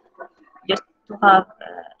 just to have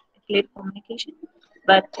clear communication.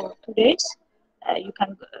 But for today's, you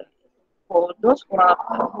can for those who are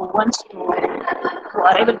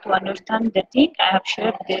able to understand the thing, I have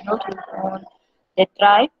shared the notebook on the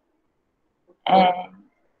drive, and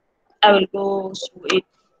I will go through it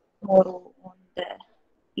tomorrow on the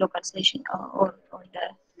local session or on the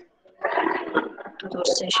tutor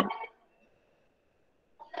session.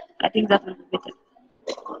 I think that will be better.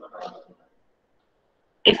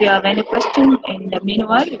 If you have any question in the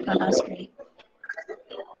meanwhile, you can ask me.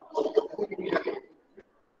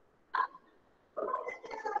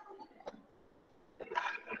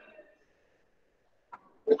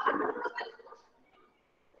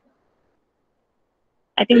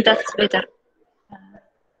 I think that's better.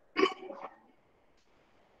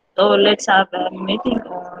 So let's have a meeting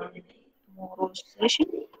on tomorrow's session,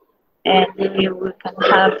 and we can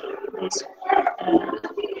have this.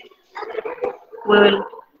 We will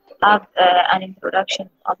have an introduction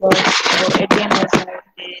about the demo for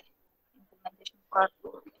the implementation part.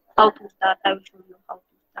 How to start. I will show you how to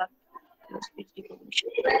start your speech recognition.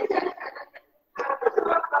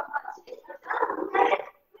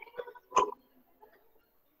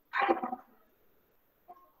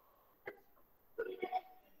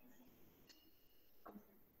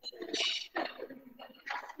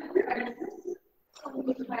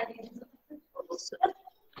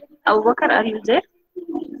 Abu Bakr, are you there?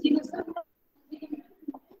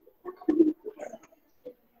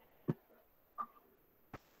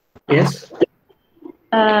 Yes.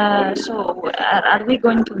 So are we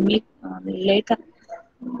going to meet later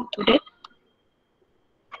today?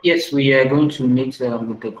 Yes, we are going to meet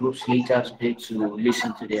with the groups later today to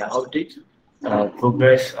listen to their update,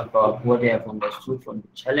 progress about what they have understood from the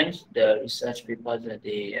challenge, the research papers that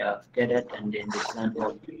they have gathered, and then the plan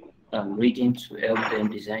of reading to help them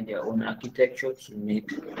design their own architecture to make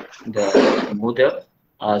the model,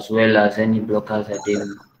 as well as any blockers that they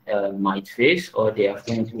might face or they are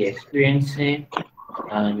currently experiencing.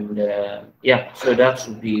 And yeah, so that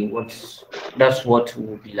would be that's what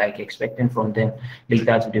we'll be like expecting from them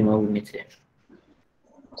later today when we meet them.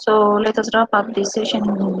 So let us wrap up this session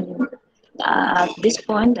at this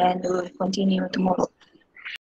point, and we will continue tomorrow.